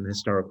you in a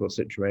historical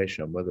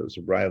situation, whether it was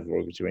a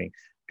rivalry between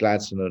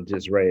Gladstone and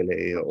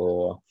Disraeli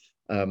or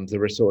the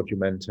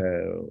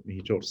Risorgimento.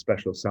 He taught a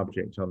special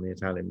subject on the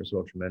Italian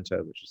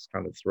Risorgimento, which is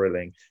kind of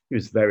thrilling. He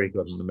was very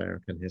good in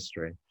American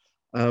history.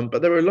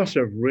 But there were a lot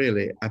of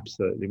really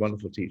absolutely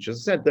wonderful teachers.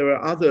 As I said, there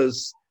were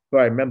others who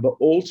I remember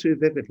all too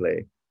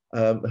vividly,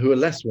 who are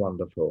less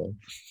wonderful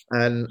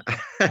and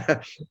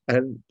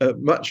and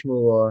much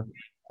more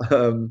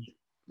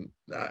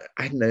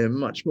I don't know,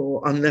 much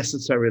more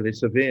unnecessarily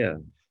severe.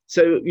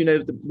 So,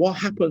 what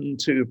happened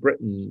to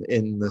Britain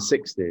in the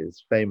 60s,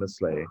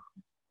 famously,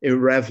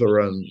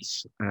 irreverent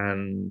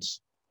and,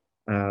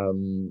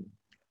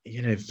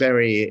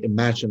 very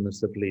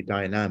imaginatively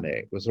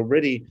dynamic, was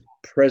already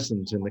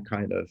present in the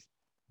kind of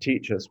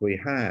teachers we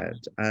had.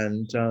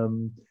 And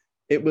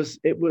it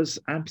was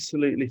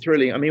absolutely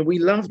thrilling. I mean, we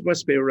loved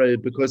Westphere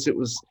Road because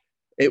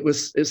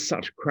it's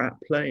such a crap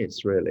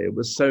place, really. It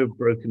was so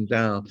broken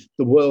down.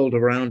 The world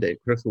around it,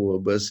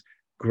 Cricklewood, was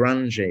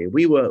grungy.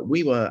 We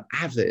were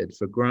avid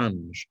for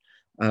grunge.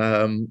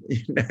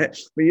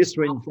 We used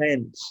to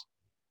invent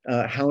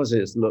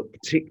houses look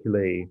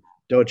particularly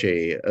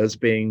dodgy as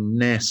being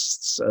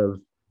nests of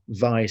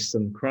vice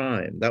and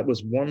crime. That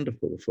was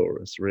wonderful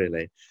for us,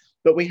 really.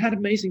 But we had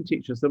amazing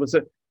teachers. There was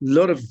a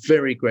lot of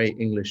very great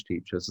English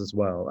teachers as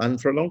well. And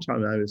for a long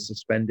time, I was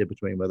suspended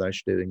between whether I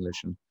should do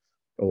English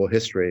or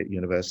history at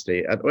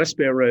university. At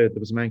Westphere Road, there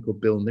was a man called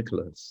Bill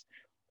Nicholas,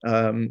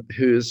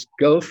 whose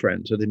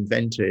girlfriend had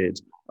invented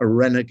a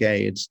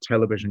renegade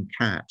television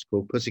cat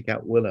called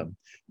Pussycat Willem,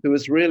 who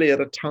was really at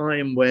a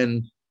time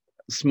when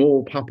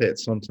small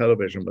puppets on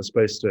television were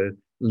supposed to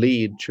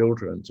lead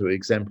children to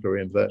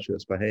exemplary and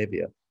virtuous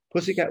behavior.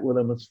 Pussycat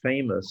Willem was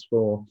famous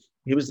for,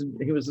 he was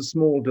a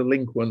small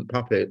delinquent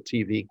puppet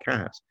TV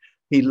cat.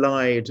 He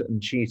lied and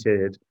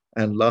cheated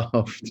and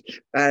laughed.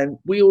 And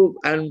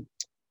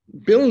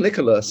Bill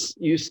Nicholas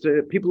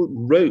people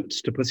wrote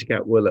to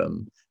Pussycat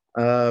Willem,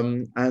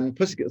 and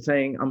Pussycat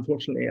saying,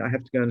 unfortunately, I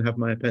have to go and have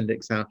my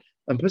appendix out.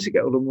 And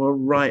Pussycat Willem will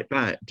write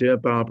back, dear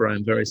Barbara,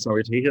 I'm very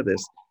sorry to hear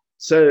this.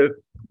 So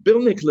Bill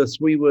Nicholas,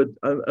 we would,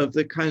 of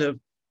the kind of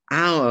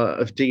hour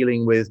of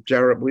dealing with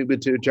we would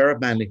do Gerard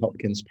Manley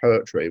Hopkins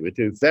poetry. We'd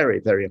do very,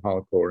 very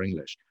hardcore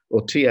English,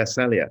 or T.S.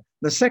 Eliot.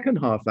 The second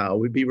half hour,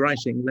 we'd be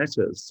writing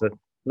letters to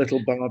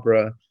little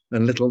Barbara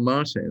and little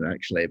Martin,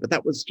 actually. But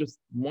that was just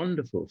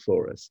wonderful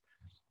for us.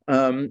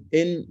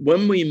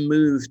 When we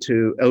moved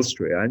to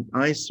Elstree,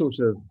 I sort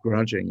of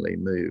grudgingly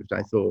moved.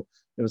 I thought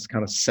it was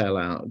kind of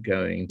sellout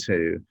going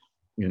to,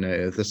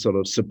 the sort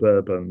of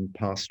suburban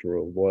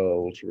pastoral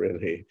world,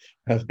 really,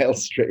 of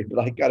Elstree. But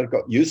I kind of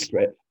got used to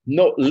it,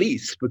 not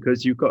least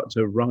because you got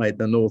to ride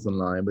the Northern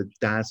Line with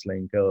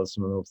dazzling girls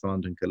from North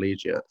London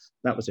Collegiate.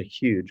 That was a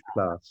huge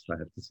plus, I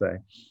have to say.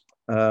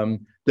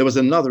 There was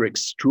another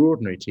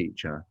extraordinary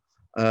teacher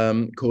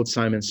called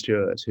Simon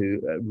Stewart, who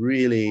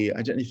really,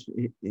 I don't know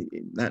if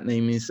that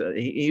name is,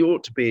 he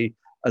ought to be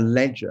a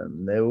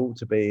legend. There ought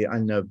to be, I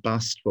know, a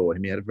bust for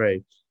him. He had a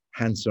very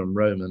handsome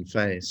Roman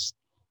face.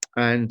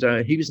 And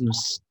he was an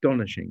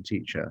astonishing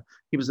teacher.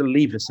 He was a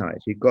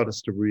Levite. He got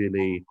us to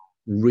really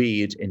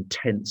read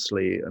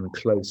intensely and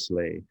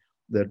closely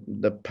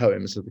the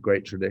poems of the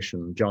great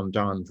tradition. John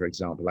Donne, for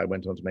example. I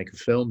went on to make a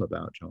film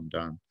about John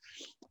Donne.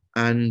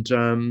 And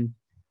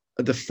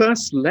the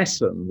first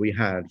lesson we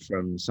had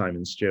from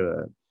Simon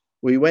Stewart,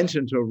 we went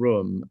into a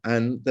room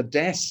and the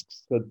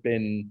desks had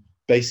been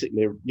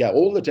basically,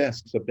 all the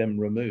desks had been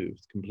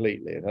removed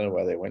completely. I don't know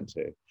where they went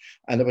to.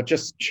 And there were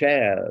just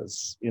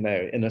chairs, in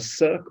a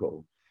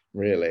circle,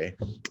 really.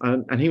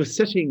 And he was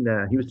sitting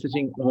there, he was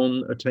sitting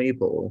on a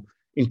table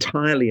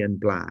entirely in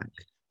black.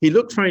 He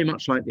looked very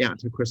much like the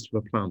actor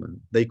Christopher Plummer.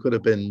 They could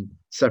have been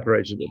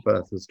separated at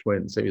birth as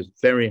twins. So he was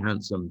very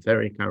handsome,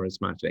 very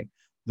charismatic,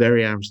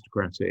 very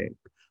aristocratic,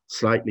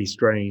 slightly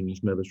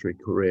strange military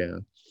career,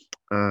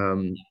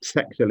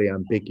 sexually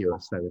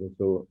ambiguous, I would have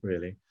thought,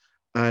 really.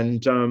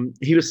 And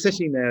he was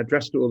sitting there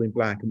dressed all in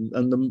black, and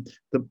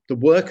the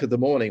work of the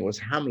morning was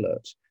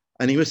Hamlet.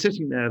 And he was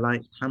sitting there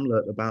like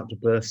Hamlet about to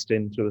burst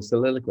into a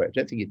soliloquy. I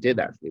don't think he did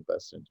actually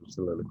burst into a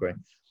soliloquy.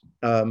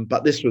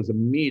 But this was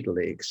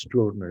immediately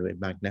extraordinarily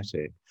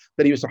magnetic.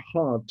 But he was a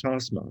hard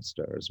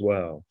taskmaster as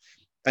well.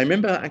 I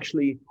remember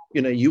actually,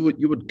 you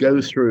would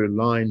go through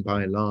line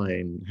by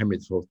line, Henry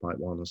IV Part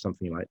 1 or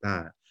something like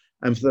that.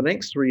 And for the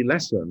next 3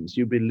 lessons,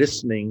 you'd be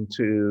listening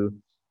to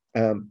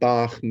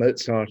Bach,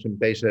 Mozart, and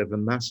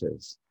Beethoven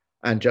masses,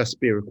 and just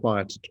be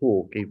required to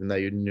talk, even though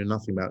you knew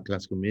nothing about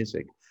classical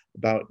music,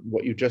 about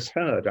what you just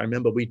heard. I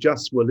remember we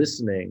just were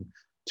listening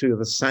to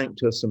the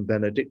Sanctus and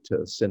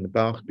Benedictus in the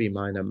Bach B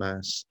minor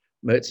Mass,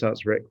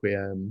 Mozart's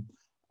Requiem,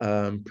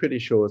 pretty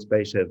sure it's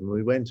Beethoven.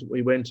 We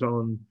went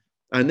on,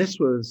 and this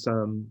was,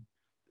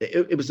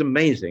 it was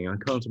amazing. I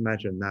can't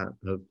imagine that,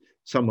 of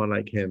someone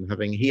like him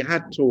he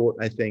had taught,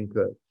 I think,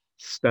 at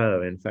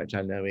Stowe. In fact,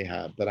 I know he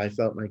had, but I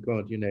felt, my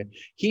God,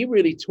 he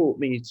really taught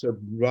me to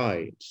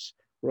write.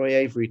 Roy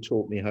Avery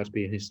taught me how to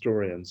be a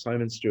historian.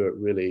 Simon Stewart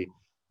really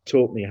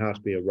taught me how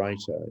to be a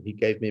writer. He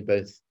gave me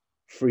both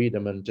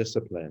freedom and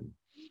discipline.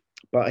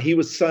 But he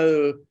was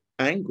so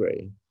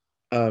angry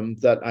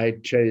that I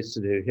chose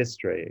to do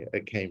history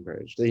at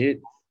Cambridge. He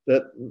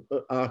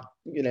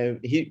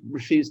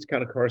refused to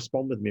kind of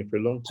correspond with me for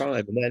a long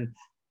time. And then,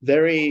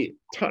 very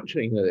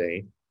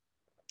touchingly,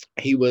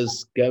 he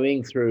was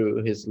going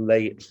through his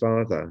late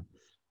father's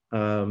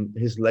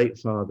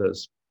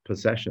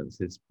possessions.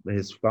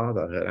 His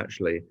father had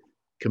actually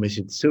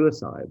committed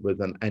suicide with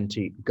an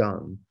antique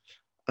gun.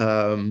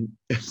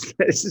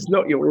 This is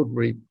not your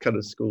ordinary kind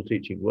of school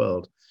teaching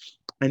world.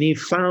 And he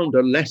found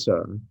a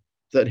letter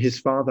that his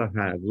father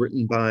had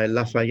written by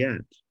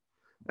Lafayette.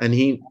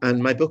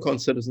 And my book on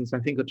Citizens, I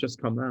think, had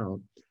just come out.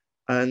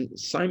 And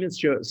Simon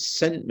Stewart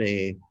sent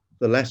me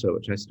the letter,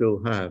 which I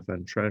still have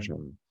and treasure,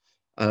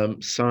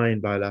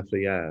 signed by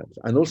Lafayette.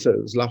 And also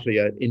it was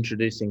Lafayette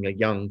introducing a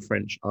young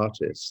French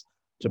artist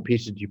to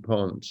Peter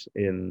Dupont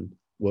in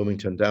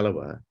Wilmington,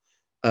 Delaware.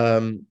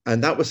 And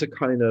that was a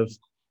kind of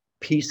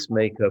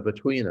peacemaker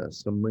between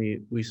us. And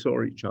we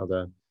saw each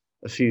other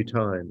a few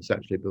times,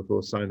 actually,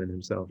 before Simon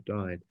himself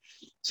died.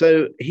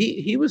 So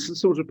he was the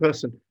sort of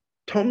person.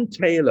 Tom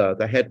Taylor,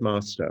 the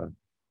headmaster,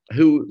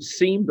 who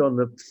seemed on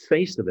the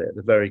face of it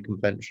a very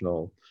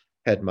conventional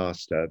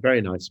headmaster, very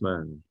nice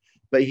man,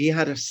 but he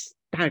had a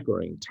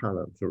staggering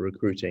talent for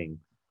recruiting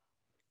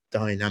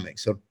dynamic,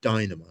 sort of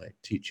dynamite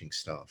teaching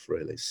staff,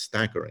 really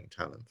staggering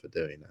talent for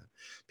doing that.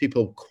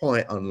 People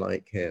quite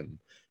unlike him,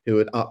 who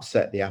would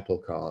upset the apple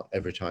cart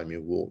every time you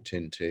walked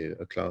into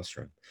a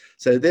classroom.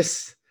 So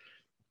this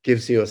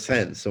gives you a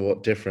sense of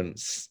what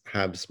difference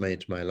Habs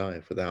made to my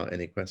life, without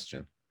any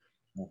question.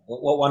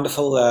 What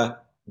wonderful,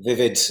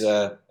 vivid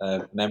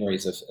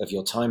memories of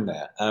your time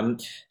there. I don't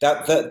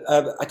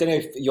know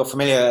if you're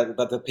familiar,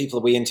 but the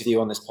people we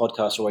interview on this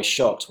podcast are always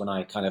shocked when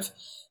I kind of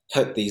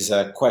put these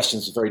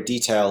questions with very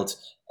detailed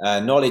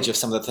knowledge of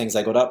some of the things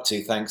I got up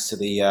to, thanks to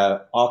the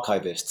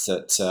archivists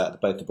at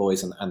both the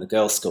boys and the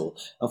girls' school.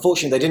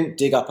 Unfortunately, they didn't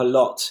dig up a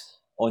lot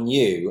on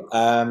you.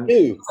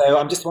 So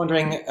I'm just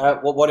wondering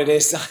what it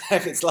is,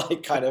 if it's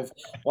like kind of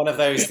one of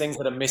those things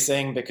that are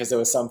missing because there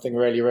was something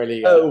really,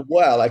 really...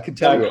 well, I can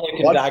tell you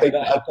one thing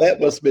that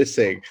was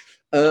missing.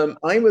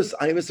 I was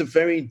a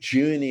very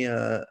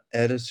junior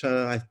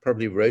editor. I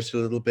probably wrote a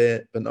little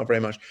bit, but not very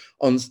much.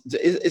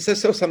 Is there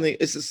still something?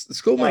 Is the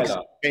school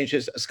magazine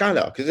changes?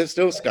 Skylark? Is it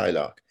still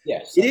Skylark?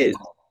 Yes, it is.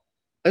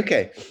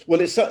 Okay.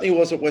 Well, it certainly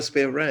was at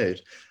Westbere Road,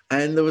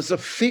 and there was a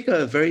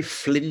figure, very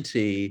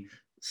flinty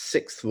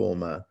sixth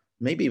former,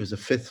 maybe he was a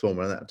fifth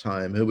former at that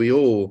time, who we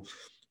all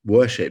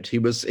worshipped. He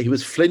was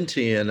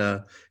flinty in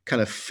a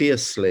kind of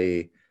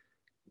fiercely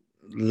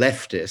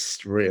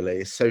leftist,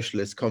 really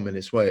socialist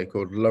communist way,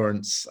 called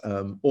Lawrence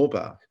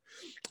Auerbach,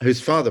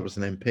 whose father was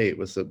an MP,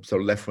 was a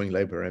sort of left-wing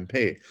Labour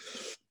MP.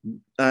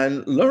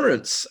 And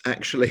Lawrence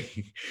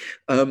actually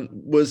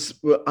was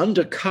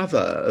under cover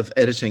of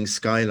editing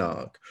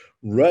Skylark,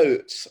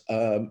 wrote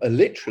a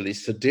literally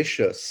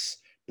seditious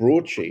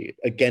broadsheet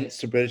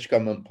against the British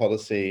government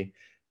policy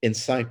in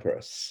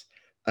Cyprus.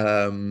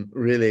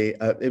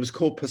 It was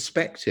called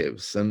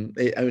Perspectives, and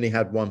it only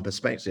had one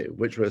perspective,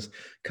 which was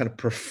kind of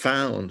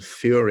profound,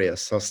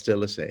 furious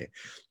hostility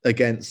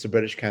against the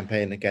British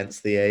campaign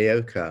against the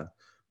AOCA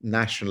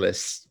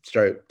nationalist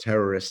stroke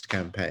terrorist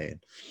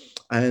campaign.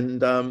 And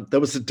there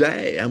was a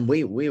day, and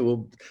we were,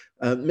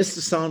 Mr.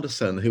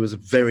 Sanderson, who was a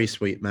very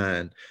sweet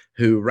man,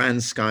 who ran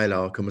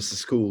Skylark and was the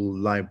school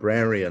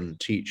librarian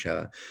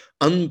teacher,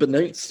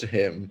 unbeknownst to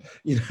him,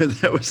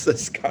 there was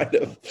this kind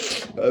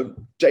of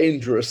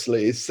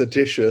dangerously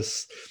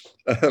seditious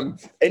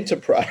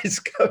enterprise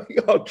going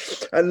on.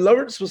 And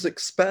Lawrence was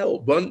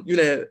expelled.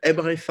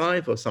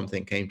 MI5 or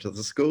something came to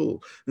the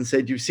school and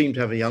said, "You seem to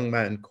have a young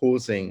man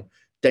causing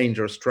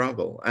dangerous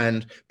trouble.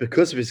 And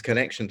because of his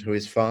connection to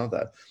his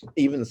father,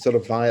 even sort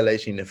of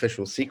violating the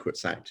Official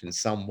Secrets Act in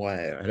some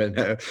way, I don't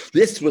know,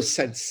 this was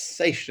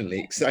sensationally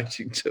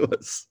exciting to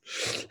us.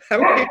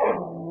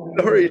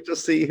 Sorry to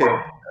see him,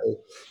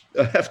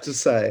 I have to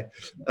say.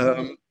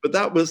 But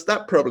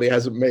that probably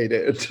hasn't made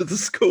it into the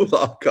school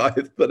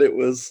archive, but it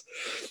was.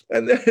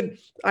 And then,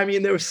 I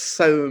mean, there were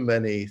so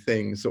many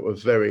things that were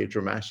very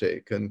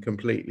dramatic and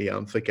completely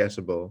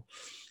unforgettable.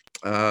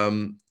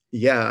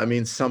 Yeah, I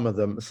mean, some of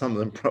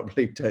them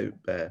probably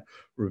don't bear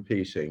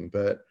repeating,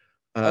 but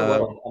Oh,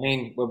 well, I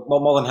mean, we're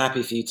more than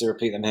happy for you to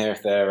repeat them here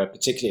if they're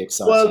particularly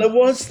well,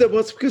 exciting. there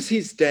was because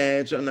he's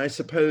dead, and I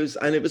suppose,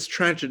 and it was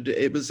tragic.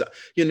 It was,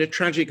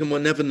 tragic, and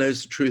one never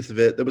knows the truth of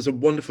it. There was a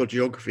wonderful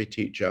geography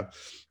teacher,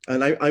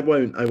 and I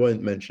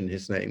won't mention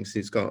his name because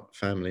he's got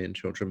family and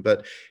children,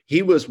 but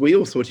we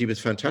all thought he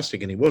was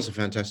fantastic, and he was a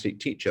fantastic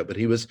teacher, but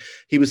he was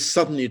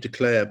suddenly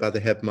declared by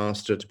the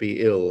headmaster to be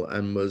ill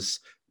and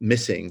was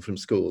missing from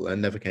school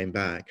and never came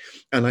back.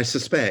 And I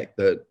suspect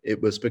that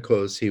it was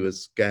because he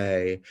was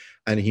gay,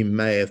 and he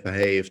may have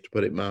behaved, to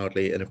put it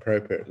mildly,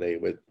 inappropriately.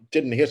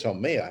 Didn't hit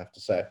on me, I have to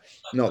say.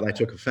 Not that I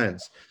took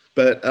offense,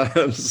 but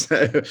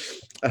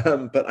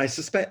but I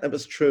suspect that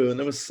was true, and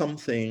there was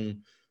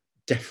something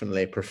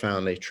definitely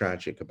profoundly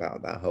tragic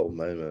about that whole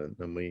moment,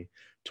 and we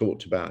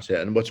talked about it.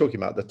 And we're talking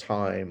about the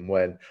time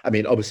when, I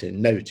mean, obviously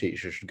no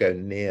teacher should go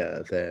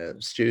near their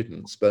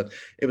students, but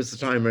it was the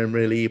time when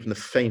really even the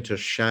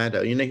faintest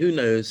shadow, who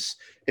knows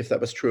if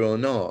that was true or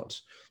not,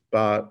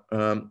 but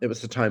it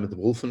was the time of the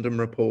Wolfenden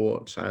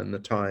Report and the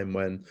time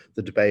when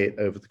the debate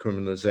over the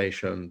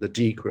decriminalization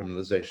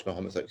of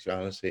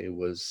homosexuality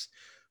was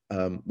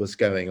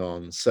going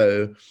on.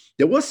 So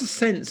there was a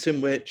sense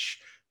in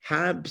which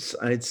Habs,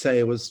 I'd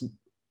say,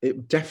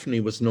 it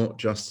definitely was not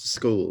just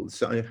schools.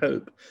 So I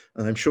hope,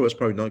 and I'm sure it's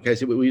probably not the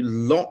case, but we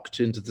locked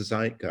into the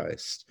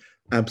zeitgeist.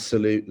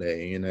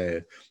 Absolutely,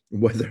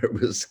 whether it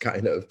was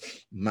kind of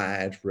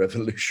mad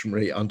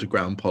revolutionary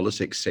underground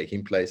politics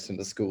taking place in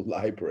the school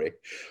library,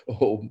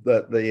 or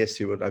the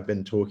issue that I've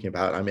been talking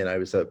about. I mean, I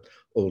was a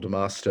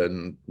Aldermaster,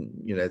 and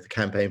the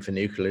campaign for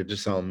nuclear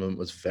disarmament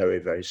was very,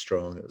 very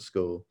strong at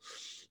school.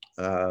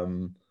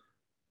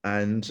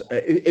 And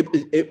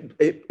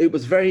it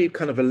was very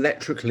kind of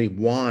electrically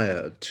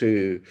wired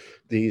to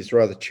these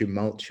rather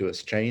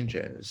tumultuous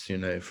changes,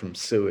 from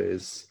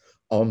Suez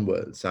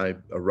onwards. I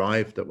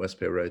arrived at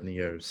Westpier Road in the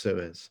year of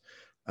Suez,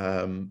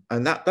 and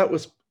that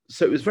was,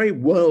 so it was very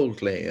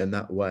worldly in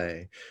that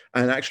way.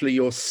 And actually,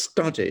 your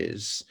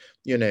studies,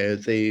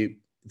 the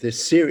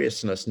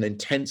seriousness and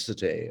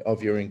intensity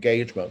of your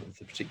engagement with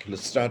a particular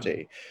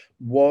study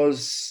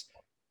was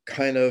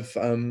kind of,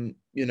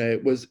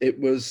 it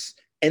was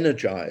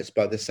energized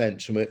by the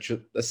sense in which,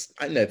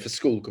 I know for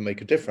school can make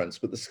a difference,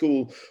 but the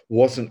school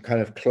wasn't kind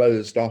of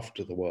closed off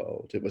to the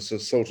world. It was a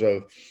sort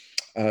of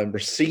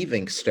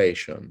receiving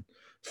station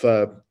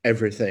for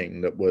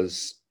everything that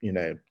was,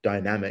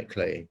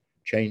 dynamically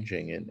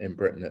changing in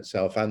Britain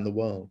itself and the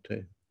world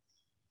too.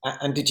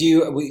 And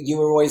you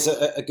were always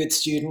a good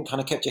student,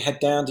 kind of kept your head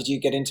down? Did you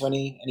get into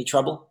any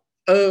trouble?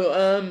 Oh,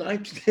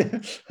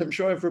 I'm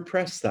sure I've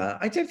repressed that.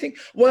 I don't think.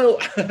 Well,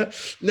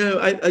 no,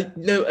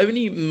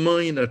 only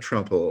minor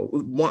trouble.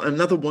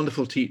 Another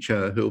wonderful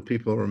teacher who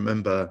people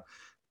remember,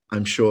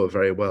 I'm sure,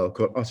 very well,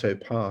 called Otto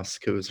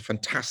Pasque, who was a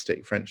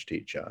fantastic French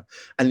teacher,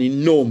 an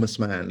enormous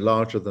man,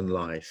 larger than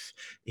life.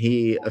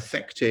 He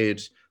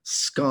affected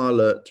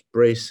scarlet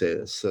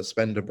braces,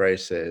 suspender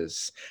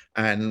braces,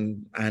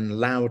 and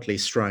loudly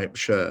striped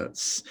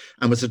shirts,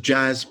 and was a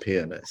jazz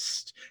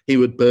pianist. He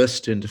would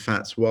burst into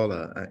Fats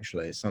Waller,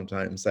 actually.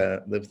 Sometimes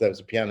there was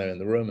a piano in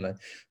the room, and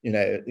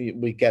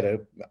we get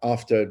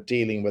after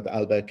dealing with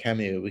Albert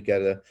Camus,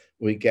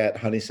 we get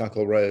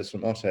Honeysuckle Rose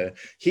from Otto.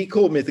 He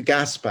called me the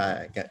gas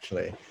bag,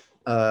 actually.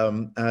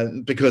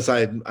 And because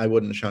I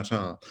wouldn't shut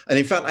up. And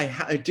in fact,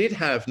 I did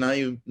have, now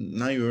you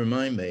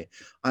remind me,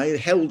 I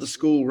held a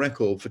school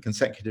record for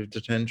consecutive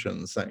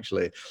detentions,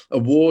 actually,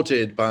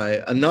 awarded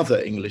by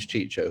another English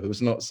teacher who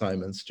was not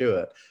Simon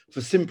Stewart,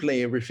 for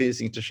simply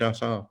refusing to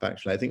shut up,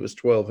 actually. I think it was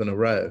 12 in a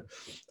row.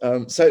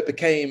 So it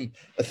became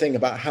a thing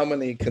about how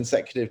many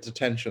consecutive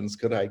detentions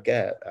could I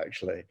get,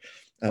 actually.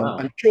 Wow.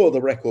 I'm sure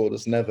the record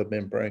has never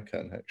been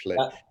broken, actually.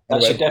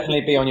 That should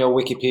definitely be on your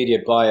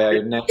Wikipedia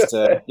bio next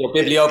to your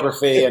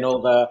bibliography and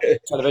all the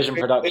television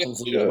productions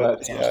that you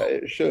worked on. Yeah,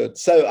 it should.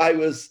 So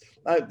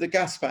the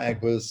gas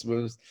bag was,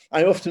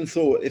 I often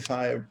thought if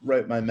I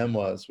wrote my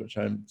memoirs, which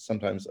I'm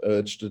sometimes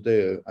urged to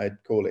do, I'd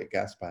call it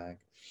gas bag,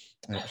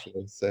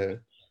 actually. So,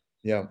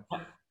 yeah.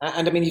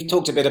 And I mean, you've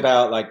talked a bit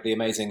about like the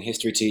amazing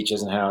history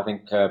teachers and how I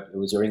think it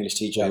was your English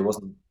teacher who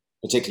wasn't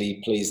particularly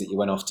pleased that you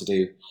went off to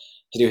do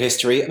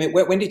history. I mean,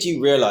 when did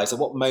you realize, at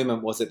what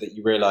moment was it that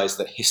you realized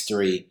that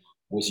history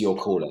was your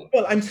calling?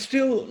 Well, I'm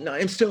still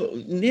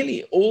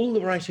nearly all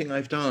the writing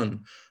I've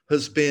done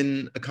has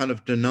been a kind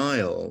of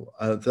denial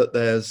that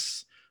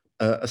there's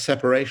a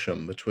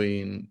separation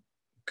between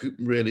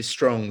really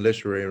strong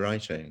literary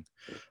writing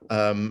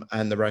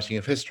and the writing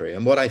of history.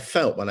 And what I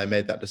felt when I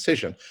made that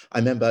decision, I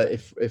remember,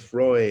 if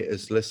Roy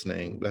is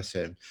listening, bless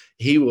him,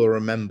 he will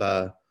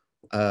remember,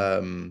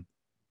 a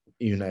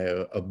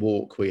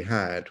walk we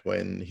had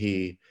when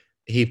he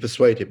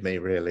persuaded me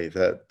really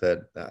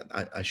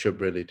that I should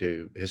really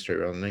do history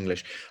rather than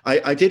English.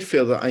 I did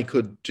feel that I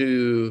could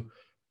do,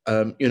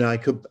 I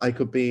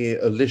could be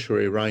a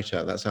literary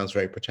writer. That sounds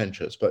very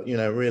pretentious, but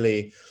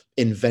really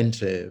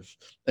inventive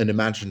and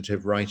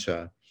imaginative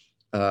writer,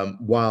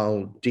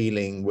 while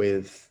dealing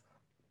with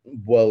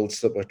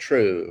worlds that were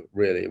true,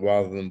 really,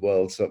 rather than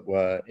worlds that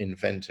were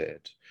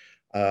invented.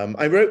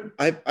 I've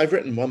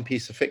written one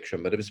piece of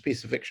fiction, but it was a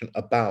piece of fiction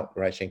about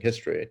writing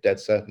history, Dead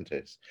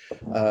Certainties.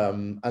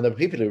 And there were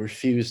people who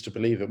refused to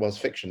believe it was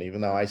fiction,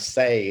 even though I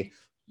say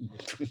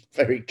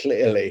very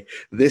clearly,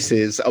 this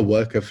is a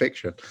work of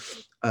fiction.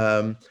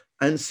 And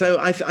so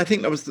I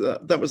think that was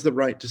the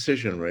right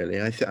decision,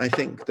 really. I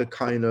think the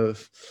kind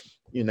of,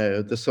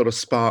 the sort of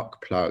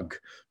spark plug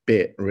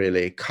bit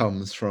really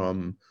comes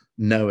from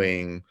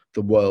knowing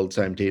the worlds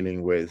I'm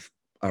dealing with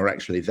were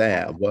actually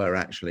there.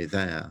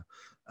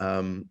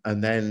 And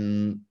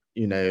then,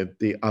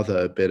 the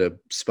other bit of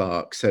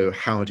spark. So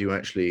how do you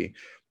actually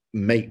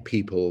make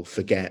people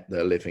forget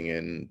they're living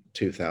in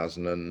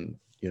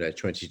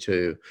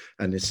 2022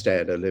 and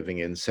instead are living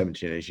in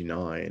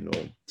 1789 or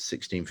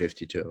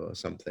 1652 or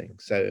something?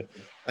 So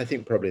I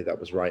think probably that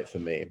was right for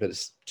me, but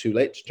it's too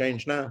late to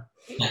change now.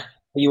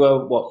 You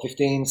were what,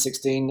 15,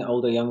 16,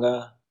 older,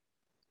 younger?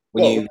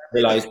 When Well, you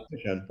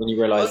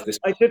realized this?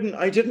 I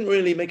didn't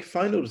really make a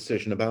final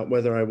decision about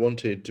whether I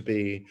wanted to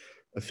be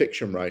a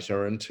fiction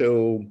writer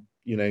until,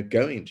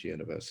 going to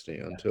university,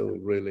 until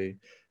really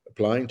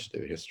applying to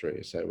do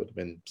history. So it would have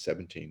been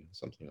 17,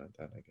 something like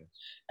that, I guess.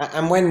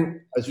 And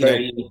when, I was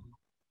very,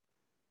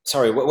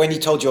 sorry, when you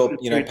told your,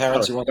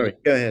 parents you wanted. Sorry,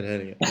 go ahead,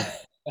 Elliot.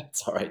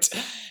 That's all right.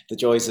 The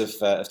joys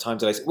of time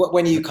delays.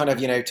 When you kind of,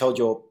 told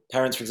your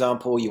parents, for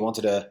example, you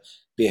wanted to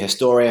be a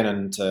historian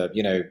and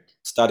to,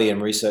 study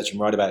and research and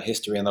write about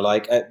history and the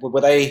like, were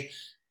they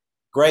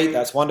great?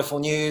 That's wonderful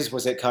news.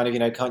 Was it kind of,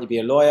 can't you be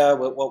a lawyer?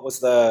 What was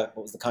the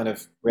kind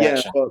of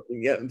reaction?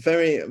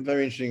 Very,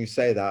 very interesting you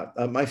say that.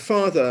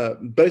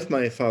 Both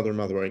my father and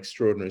mother were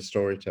extraordinary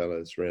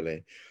storytellers,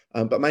 really.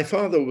 But my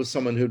father was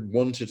someone who'd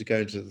wanted to go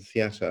into the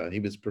theatre. He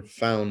was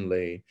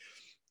profoundly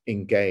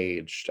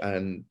engaged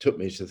and took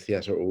me to the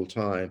theatre all the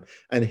time.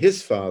 And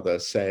his father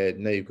said,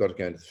 no, you've got to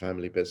go into the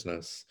family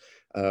business.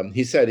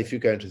 He said, if you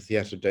go into the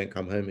theatre, don't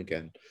come home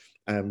again.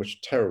 Which is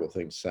a terrible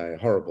thing to say,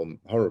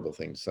 horrible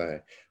thing to say.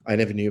 I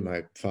never knew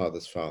my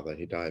father's father.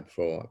 He died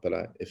before, but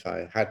if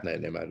I had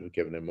known him, I'd have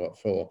given him what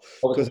for.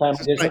 What was the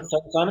family business,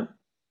 Simon?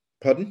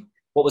 Pardon?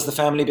 What was the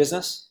family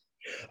business?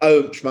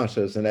 Oh,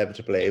 Schmutters,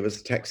 inevitably. It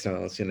was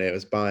textiles, it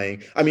was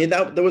buying. I mean,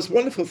 there was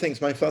wonderful things.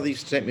 My father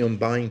used to take me on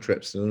buying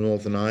trips to the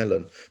Northern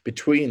Ireland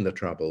between the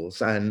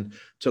Troubles and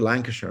to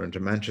Lancashire and to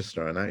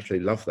Manchester, and I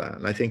actually loved that.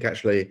 And I think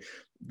actually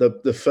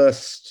the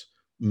first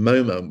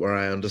moment where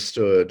I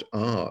understood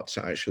art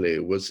actually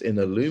was in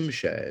a loom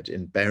shed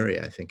in Bury,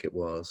 I think it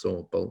was,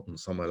 or Bolton,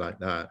 somewhere like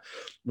that,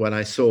 when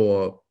I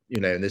saw,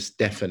 this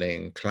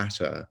deafening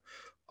clatter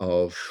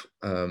of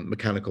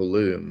mechanical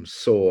looms,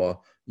 saw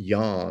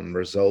yarn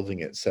resolving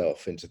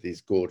itself into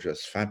these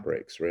gorgeous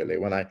fabrics, really.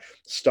 When I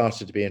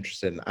started to be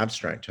interested in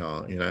abstract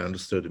art, I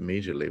understood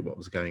immediately what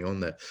was going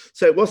on there.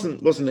 So it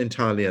wasn't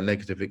entirely a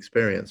negative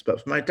experience.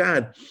 But for my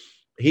dad,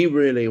 he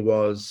really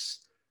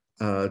was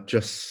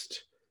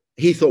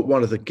he thought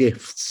one of the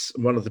gifts,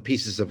 one of the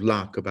pieces of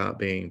luck about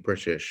being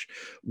British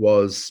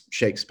was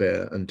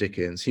Shakespeare and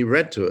Dickens. He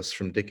read to us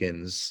from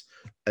Dickens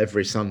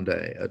every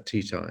Sunday at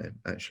tea time,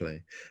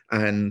 actually.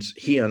 And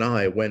he and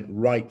I went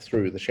right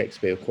through the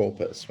Shakespeare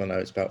corpus when I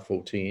was about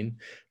 14,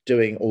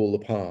 doing all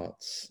the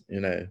parts,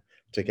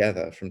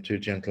 together, from Two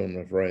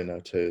Gentlemen of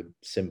Verona to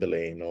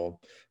Cymbeline or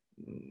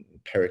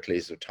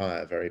Pericles of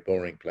Tyre, very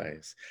boring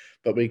plays.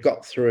 But we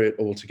got through it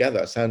all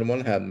together. So on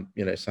one hand,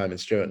 Simon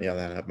Stewart, on the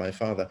other hand, had my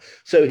father.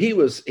 So he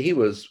was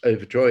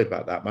overjoyed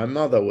about that. My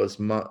mother was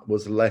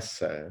less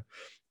so.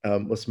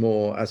 Was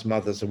more, as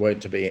mothers are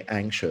wont to be,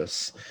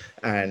 anxious,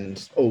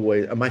 and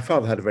always. And my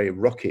father had a very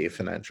rocky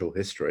financial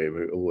history.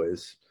 We were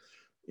always,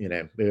 we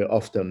were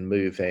often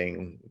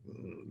moving.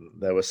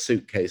 There were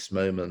suitcase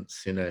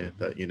moments,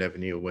 that you never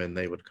knew when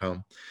they would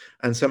come.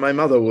 And so my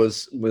mother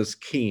was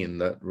keen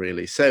that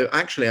really. So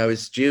actually, I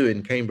was due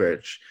in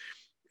Cambridge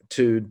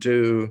to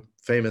do,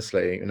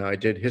 famously, I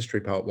did history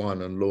part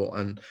 1 and law,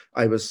 and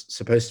I was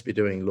supposed to be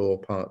doing law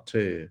part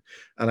 2.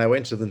 And I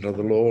went to the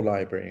law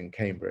library in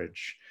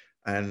Cambridge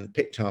and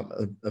picked up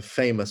a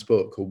famous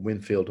book called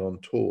Winfield on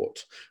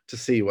Tort to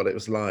see what it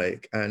was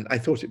like. And I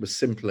thought it was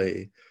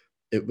simply,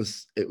 it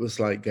was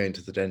like going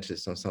to the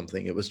dentist or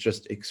something. It was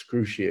just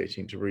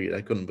excruciating to read.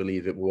 I couldn't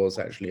believe it was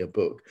actually a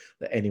book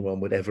that anyone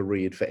would ever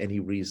read for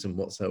any reason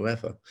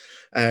whatsoever.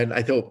 And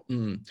I thought,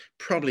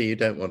 probably you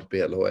don't want to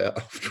be a lawyer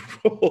after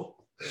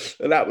all.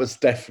 And that was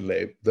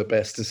definitely the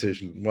best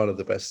decision, one of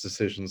the best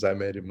decisions I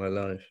made in my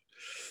life.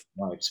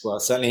 Right. Well,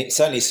 it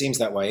certainly seems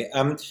that way.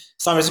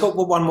 Simon, I've got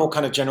one more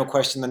kind of general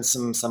question, then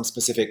some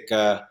specific,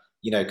 kind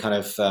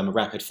of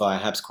rapid fire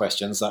Habs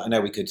questions. I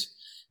know we could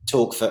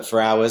talk for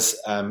hours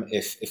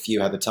if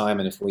you had the time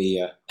and if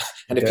we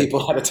and if Okay.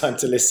 people had the time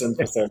to listen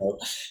for so long.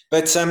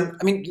 But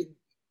I mean,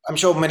 I'm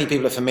sure many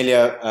people are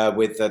familiar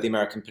with the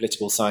American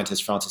political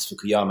scientist Francis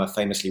Fukuyama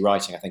famously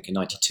writing, I think in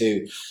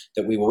 '92,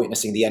 that we were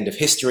witnessing the end of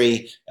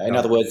history. In Yeah.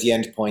 other words, the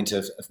end point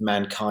of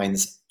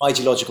mankind's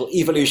ideological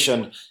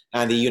evolution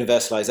and the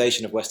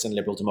universalization of Western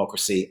liberal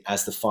democracy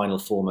as the final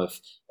form of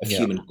Yeah.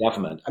 human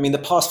government. I mean, the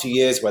past few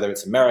years, whether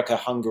it's America,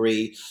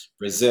 Hungary,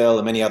 Brazil,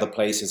 and many other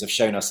places, have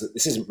shown us that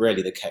this isn't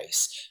really the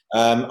case.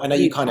 I know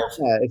you kind of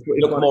Yeah, if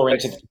look one more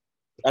invokes, into.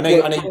 I know.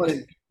 well, I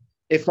know.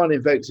 if one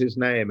invokes his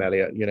name,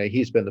 Elliot,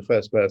 he's been the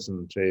first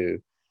person to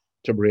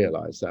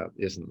realize that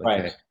isn't the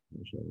Right. case.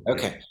 Yeah.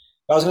 Okay.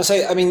 I was going to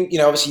say, I mean,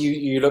 obviously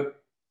you look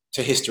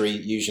to history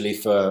usually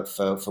for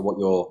what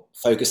you're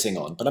focusing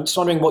on, but I'm just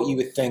wondering what you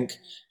would think,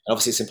 and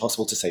obviously it's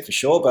impossible to say for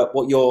sure, but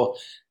what your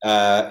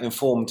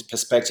informed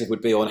perspective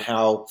would be on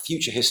how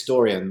future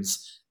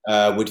historians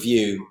would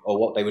view or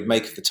what they would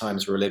make of the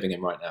times we're living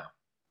in right now.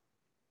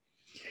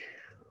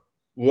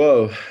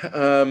 Whoa.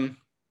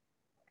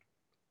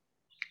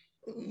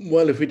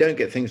 Well, if we don't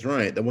get things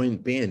right, there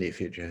won't be any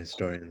future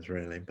historians,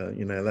 really. But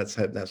let's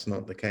hope that's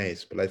not the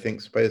case. But I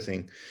think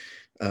supposing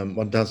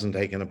one doesn't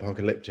take an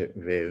apocalyptic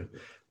view,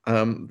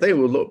 they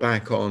will look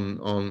back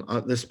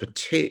on this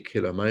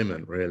particular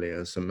moment, really,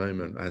 as a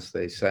moment, as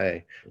they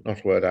say,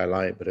 not a word I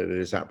like, but it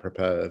is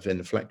apropos of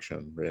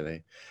inflection,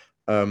 really.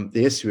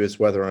 The issue is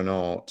whether or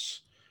not,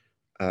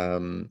 I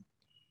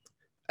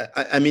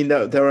mean,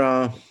 there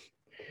are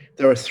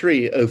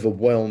three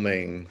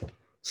overwhelming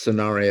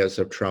scenarios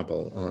of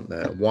trouble, aren't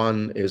there?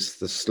 One is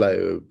the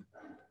slow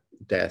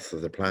death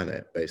of the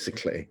planet,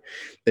 basically,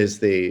 is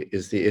the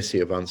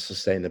issue of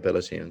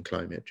unsustainability and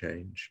climate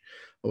change,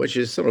 which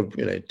is sort of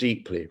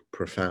deeply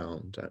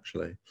profound,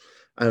 actually.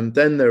 And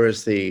then there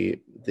is I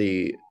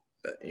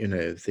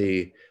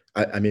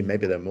mean,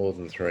 maybe there are more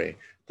than three.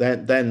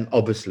 Then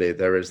obviously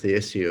there is the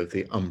issue of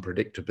the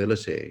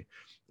unpredictability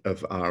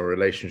of our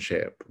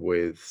relationship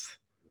with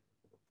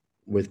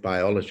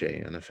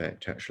biology, in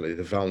effect. Actually,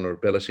 the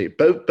vulnerability,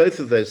 both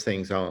of those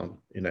things are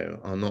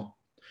not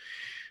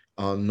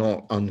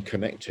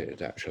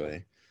unconnected,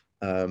 actually,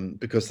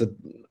 because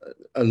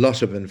a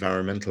lot of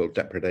environmental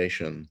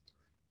depredation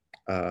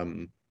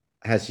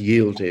has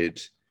yielded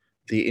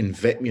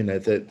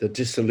the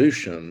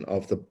dissolution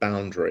of the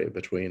boundary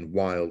between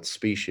wild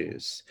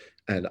species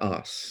and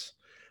us,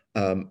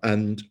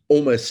 and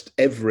almost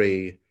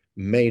every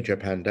major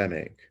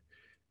pandemic.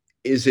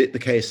 Is it the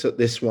case that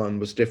this one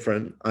was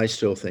different? I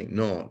still think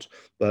not.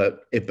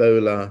 But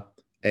Ebola,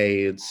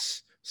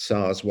 AIDS,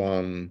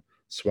 SARS-1,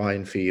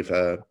 swine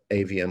fever,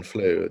 avian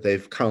flu,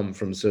 they've come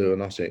from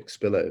zoonotic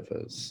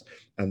spillovers.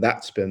 And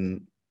that's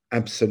been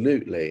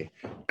absolutely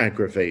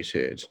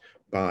aggravated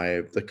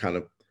by the kind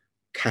of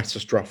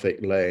catastrophic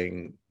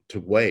laying to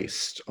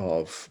waste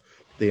of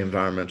the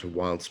environment of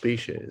wild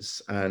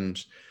species.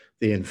 And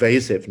the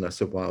invasiveness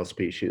of wild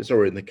species,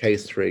 or in the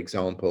case, for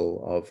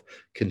example, of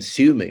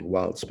consuming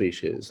wild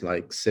species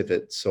like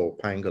civets or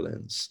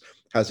pangolins,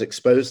 has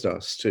exposed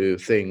us to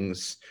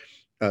things,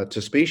 to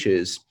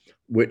species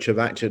which have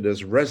acted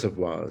as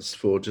reservoirs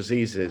for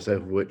diseases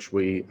over which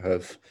we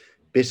have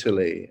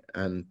bitterly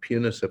and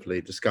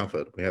punitively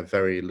discovered we have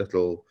very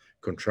little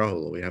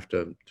control. We have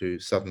to do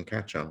sudden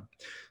catch up.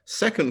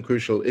 Second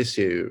crucial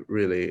issue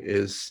really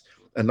is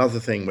another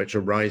thing which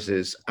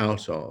arises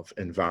out of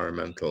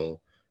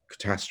environmental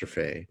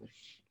catastrophe,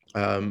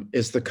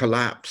 is the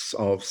collapse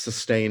of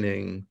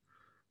sustaining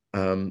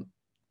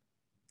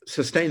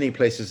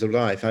places of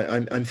life.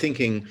 I'm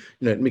thinking,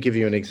 let me give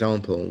you an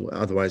example,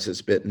 otherwise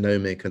it's a bit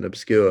gnomic and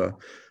obscure.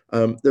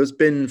 There's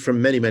been for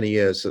many, many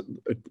years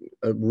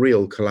a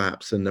real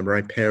collapse in the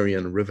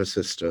riparian river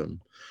system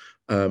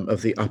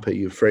of the upper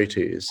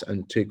Euphrates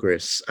and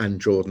Tigris and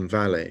Jordan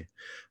Valley.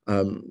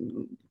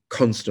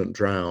 Constant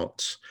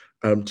drought,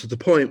 to the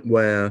point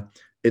where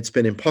it's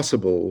been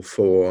impossible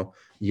for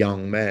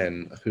young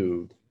men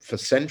who for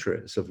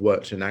centuries have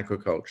worked in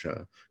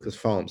agriculture, because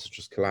farms have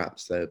just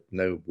collapsed, there's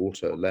no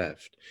water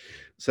left.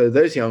 So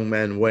those young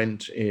men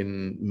went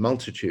in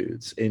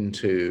multitudes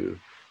into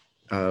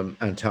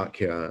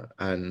Antakya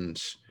and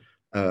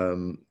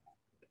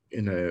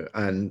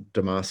and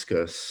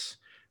Damascus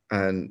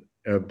and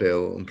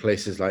Erbil and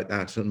places like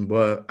that, and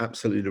were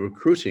absolutely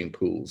recruiting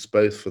pools,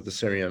 both for the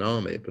Syrian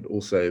army, but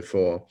also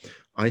for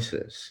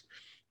ISIS.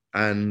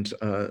 And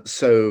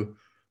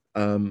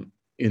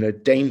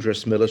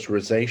dangerous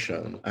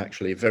militarization,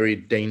 actually, very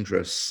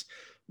dangerous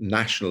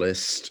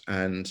nationalist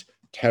and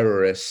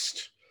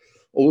terrorist,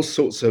 all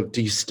sorts of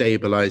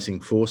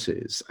destabilizing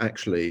forces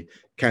actually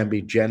can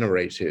be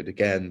generated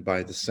again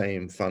by the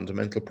same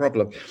fundamental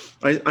problem.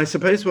 I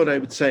suppose what I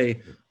would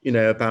say,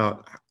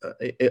 about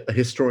a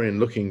historian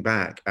looking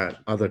back at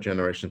other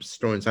generations of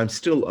historians, I'm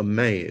still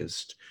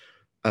amazed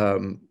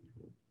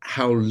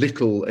how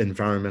little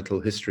environmental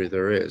history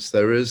there is.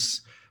 There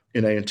is,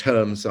 in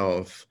terms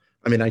of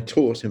I mean, I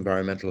taught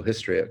environmental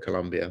history at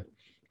Columbia.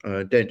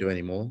 Don't do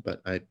anymore,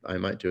 but I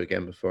might do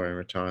again before I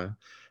retire.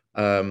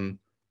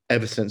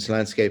 Ever since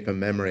Landscape and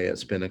Memory,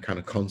 it's been a kind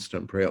of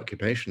constant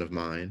preoccupation of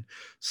mine.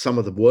 Some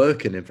of the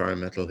work in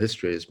environmental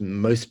history is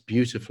most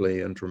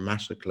beautifully and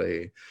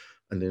dramatically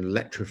and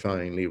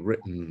electrifyingly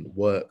written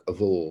work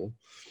of all.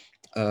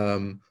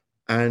 So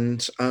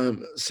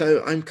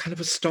I'm kind of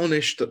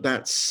astonished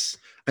that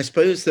I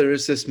suppose there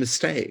is this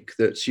mistake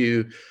that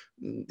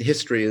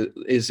history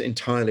is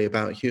entirely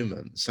about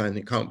humans and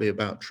it can't be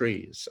about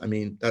trees. I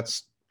mean,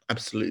 that's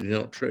absolutely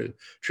not true.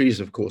 Trees,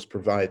 of course,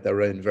 provide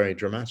their own very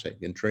dramatic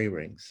in tree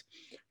rings,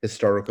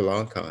 historical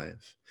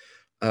archive.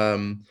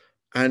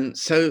 And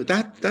so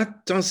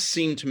that does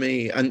seem to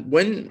me, and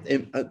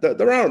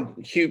there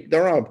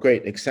are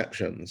great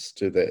exceptions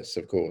to this,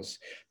 of course.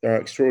 There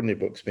are extraordinary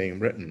books being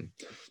written,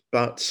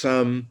 but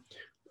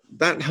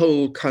that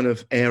whole kind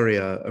of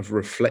area of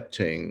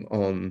reflecting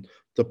on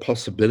the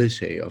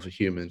possibility of a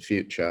human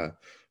future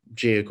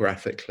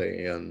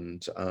geographically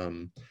and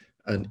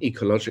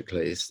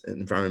ecologically,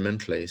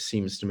 environmentally,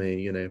 seems to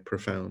me, a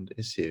profound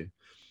issue.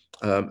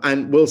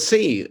 And we'll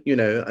see,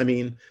 I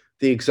mean,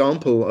 the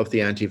example of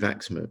the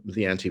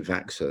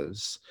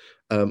anti-vaxxers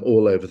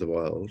all over the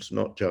world,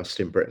 not just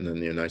in Britain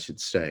and the United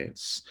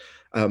States,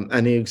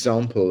 and the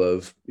example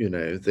of,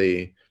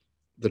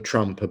 the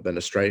Trump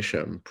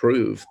administration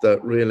proved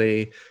that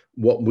really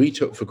what we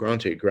took for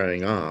granted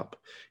growing up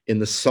in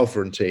the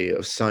sovereignty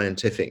of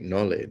scientific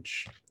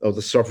knowledge or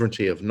the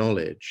sovereignty of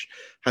knowledge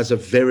has a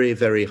very,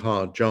 very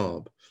hard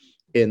job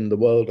in the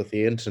world of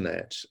the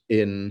internet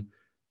in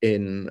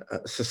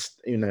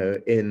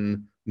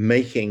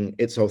making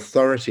its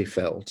authority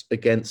felt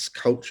against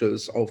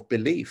cultures of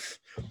belief,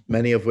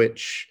 many of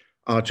which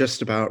are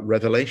just about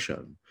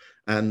revelation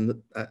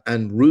and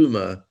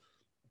rumor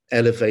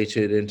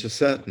elevated into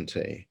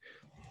certainty,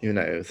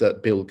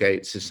 that Bill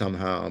Gates is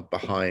somehow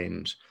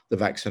behind the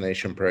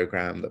vaccination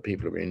program, that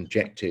people are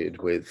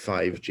injected with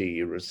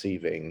 5G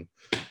receiving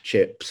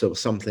chips or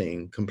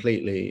something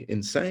completely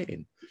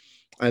insane.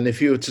 And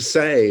if you were to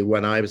say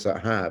when I was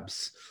at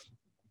Habs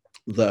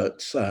that,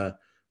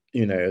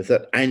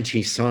 that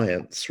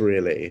anti-science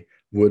really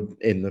would,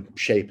 in the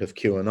shape of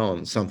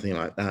QAnon, something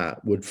like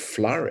that, would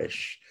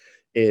flourish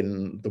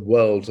in the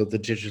world of the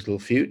digital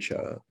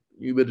future,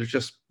 you would have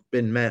just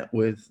been met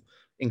with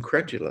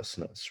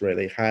incredulousness,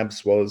 really.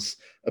 Habs was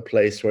a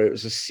place where it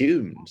was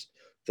assumed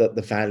that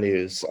the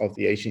values of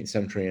the 18th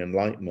century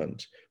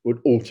Enlightenment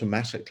would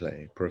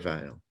automatically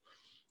prevail.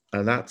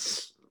 And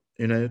that's,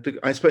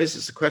 I suppose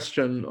it's a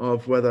question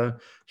of whether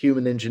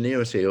human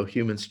ingenuity or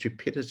human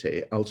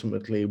stupidity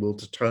ultimately will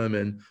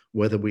determine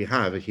whether we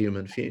have a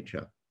human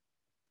future.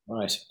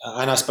 Right.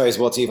 And I suppose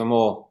what's even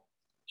more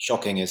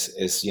shocking is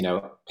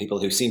people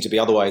who seem to be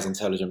otherwise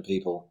intelligent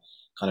people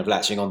kind of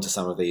latching onto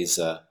some of these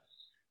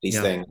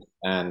things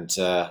and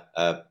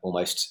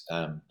almost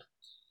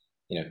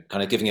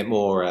kind of giving it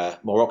more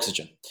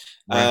oxygen.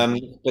 Right.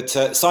 But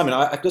Simon,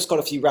 I've just got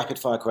a few rapid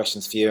fire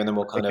questions for you, and then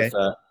we'll kind of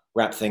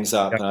wrap things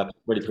up. And I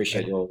really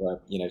appreciate your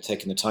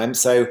taking the time.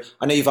 So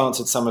I know you've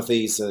answered some of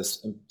these,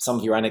 some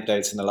of your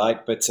anecdotes and the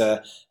like, but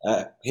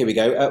here we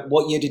go.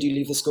 What year did you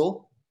leave the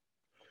school?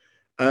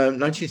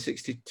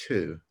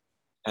 1962.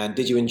 And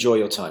did you enjoy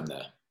your time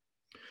there?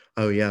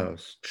 Oh yeah, it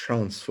was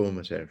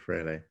transformative,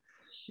 really.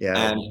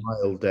 Yeah,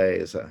 wild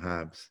days at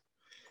Habs.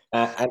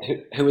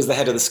 And who was the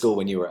head of the school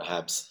when you were at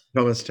Habs?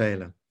 Thomas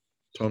Taylor.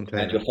 Tom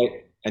Taylor.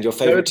 And your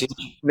favourite teacher?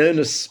 Known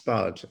as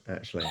Spud,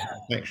 actually,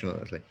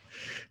 affectionately.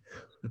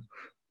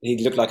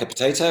 He looked like a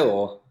potato,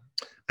 or?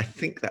 I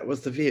think that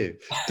was the view.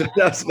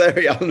 That's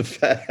very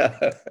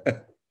unfair.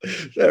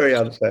 Very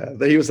unfair.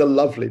 He was a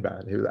lovely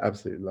man. He was an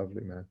absolutely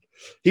lovely man.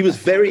 He was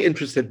very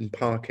interested in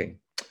parking.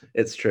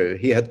 It's true.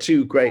 He had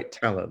two great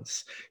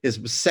talents, his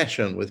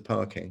obsession with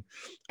parking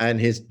and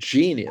his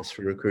genius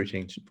for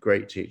recruiting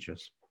great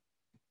teachers.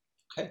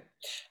 Okay.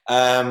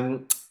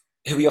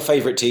 Who were your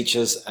favourite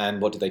teachers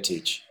and what did they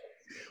teach?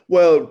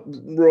 Well,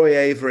 Roy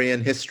Avery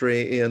in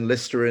history, Ian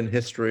Lister in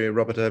history,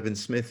 Robert Irvin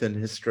Smith in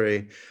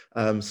history,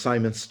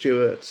 Simon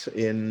Stewart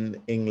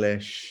in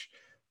English,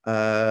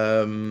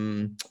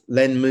 Len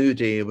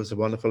Moody was a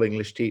wonderful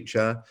English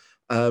teacher.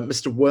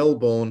 Mr.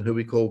 Wellborn, who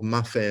we called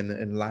Muffin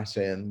in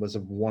Latin, was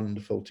a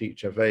wonderful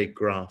teacher, very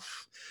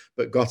gruff,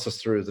 but got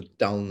us through the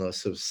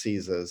dullness of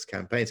Caesar's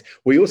campaigns.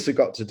 We also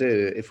got to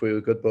do, if we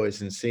were good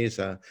boys in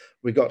Caesar,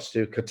 we got to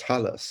do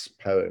Catullus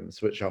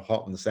poems, which are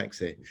hot and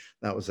sexy.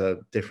 That was a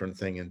different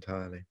thing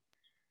entirely.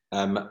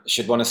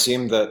 Should one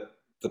assume that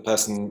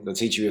the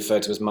teacher you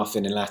referred to as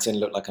Muffin in Latin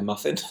looked like a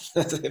muffin?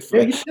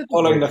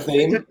 Following the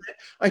theme.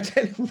 I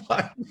don't know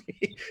why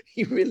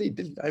he really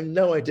didn't. I have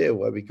no idea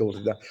why we called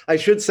him that. I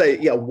should say,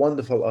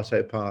 wonderful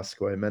Otto Pask,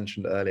 who I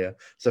mentioned earlier,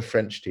 is a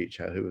French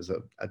teacher who was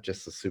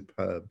just a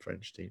superb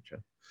French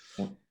teacher.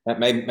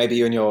 Maybe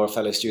you and your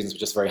fellow students were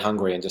just very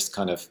hungry and just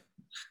kind of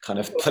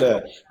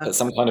put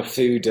some kind of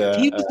food.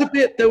 He was a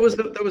bit. There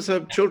was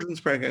a children's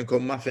program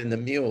called Muffin the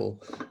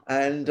Mule,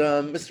 and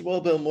Mr.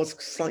 Wellborn was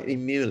slightly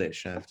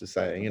mulish, I have to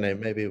say.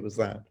 Maybe it was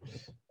that.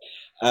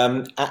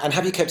 And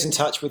have you kept in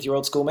touch with your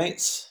old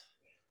schoolmates?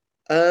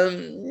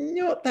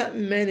 Not that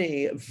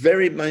many.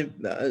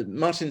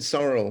 Martin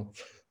Sorrell,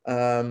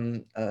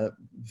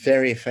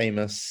 very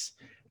famous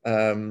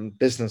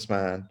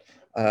businessman,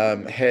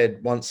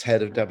 once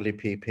head of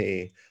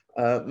WPP.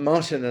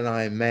 Martin and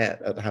I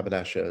met at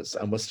Haberdashers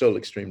and we're still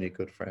extremely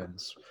good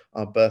friends.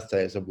 Our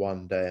birthdays are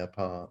one day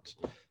apart,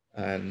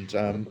 and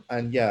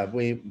yeah,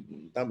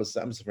 that was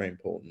a very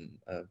important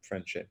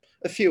friendship.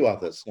 A few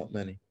others, not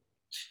many.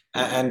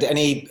 And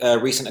any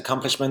recent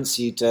accomplishments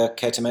you'd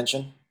care to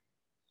mention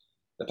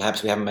that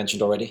perhaps we haven't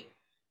mentioned already?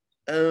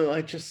 Oh,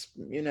 I just,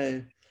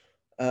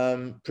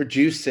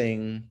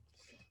 producing,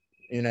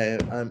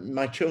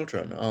 my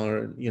children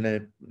are,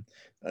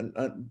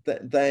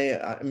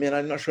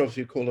 I'm not sure if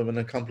you call them an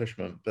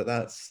accomplishment, but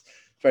that's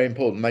very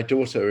important. My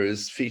daughter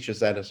is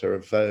features editor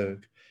of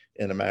Vogue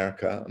in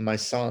America. My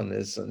son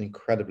is an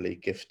incredibly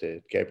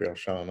gifted Gabriel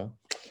Sharma.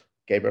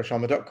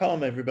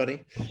 GabrielSharma.com,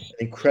 everybody.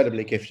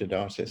 Incredibly gifted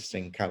artist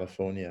in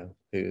California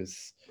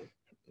who's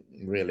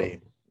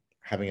really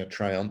having a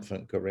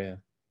triumphant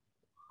career.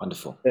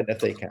 Wonderful. I don't know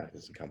if they count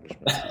as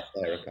accomplishments.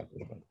 Their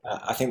accomplishment.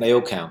 I think they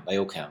all count. They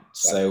all count.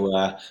 So,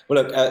 well,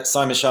 look,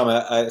 Simon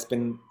Sharma, it's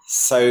been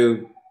so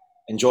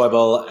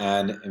enjoyable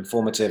and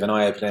informative and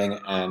eye-opening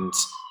and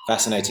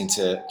fascinating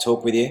to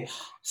talk with you.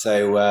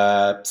 So,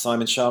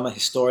 Simon Sharma,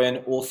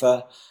 historian,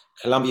 author,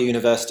 Columbia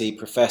University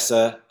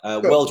professor,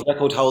 world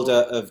record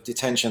holder of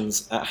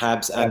detentions at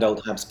Habs and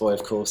Old Habs Boy,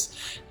 of course.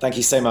 Thank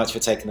you so much for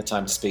taking the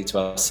time to speak to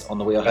us on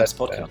the We Are Habs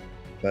podcast.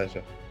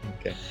 Pleasure.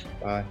 Okay,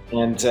 bye.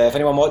 And if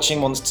anyone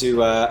watching wants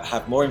to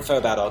have more info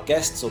about our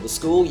guests or the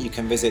school, you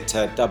can visit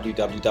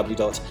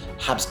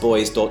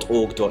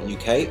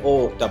www.habsboys.org.uk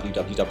or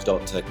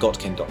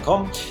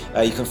www.gotkin.com.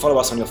 You can follow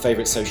us on your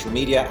favourite social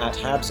media at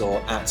Habs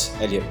or at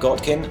Elliot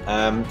Gotkin.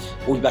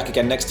 We'll be back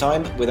again next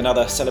time with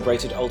another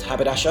celebrated old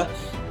haberdasher,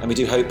 and we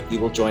do hope you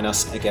will join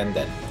us again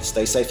then.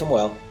 Stay safe and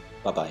well.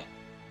 Bye-bye.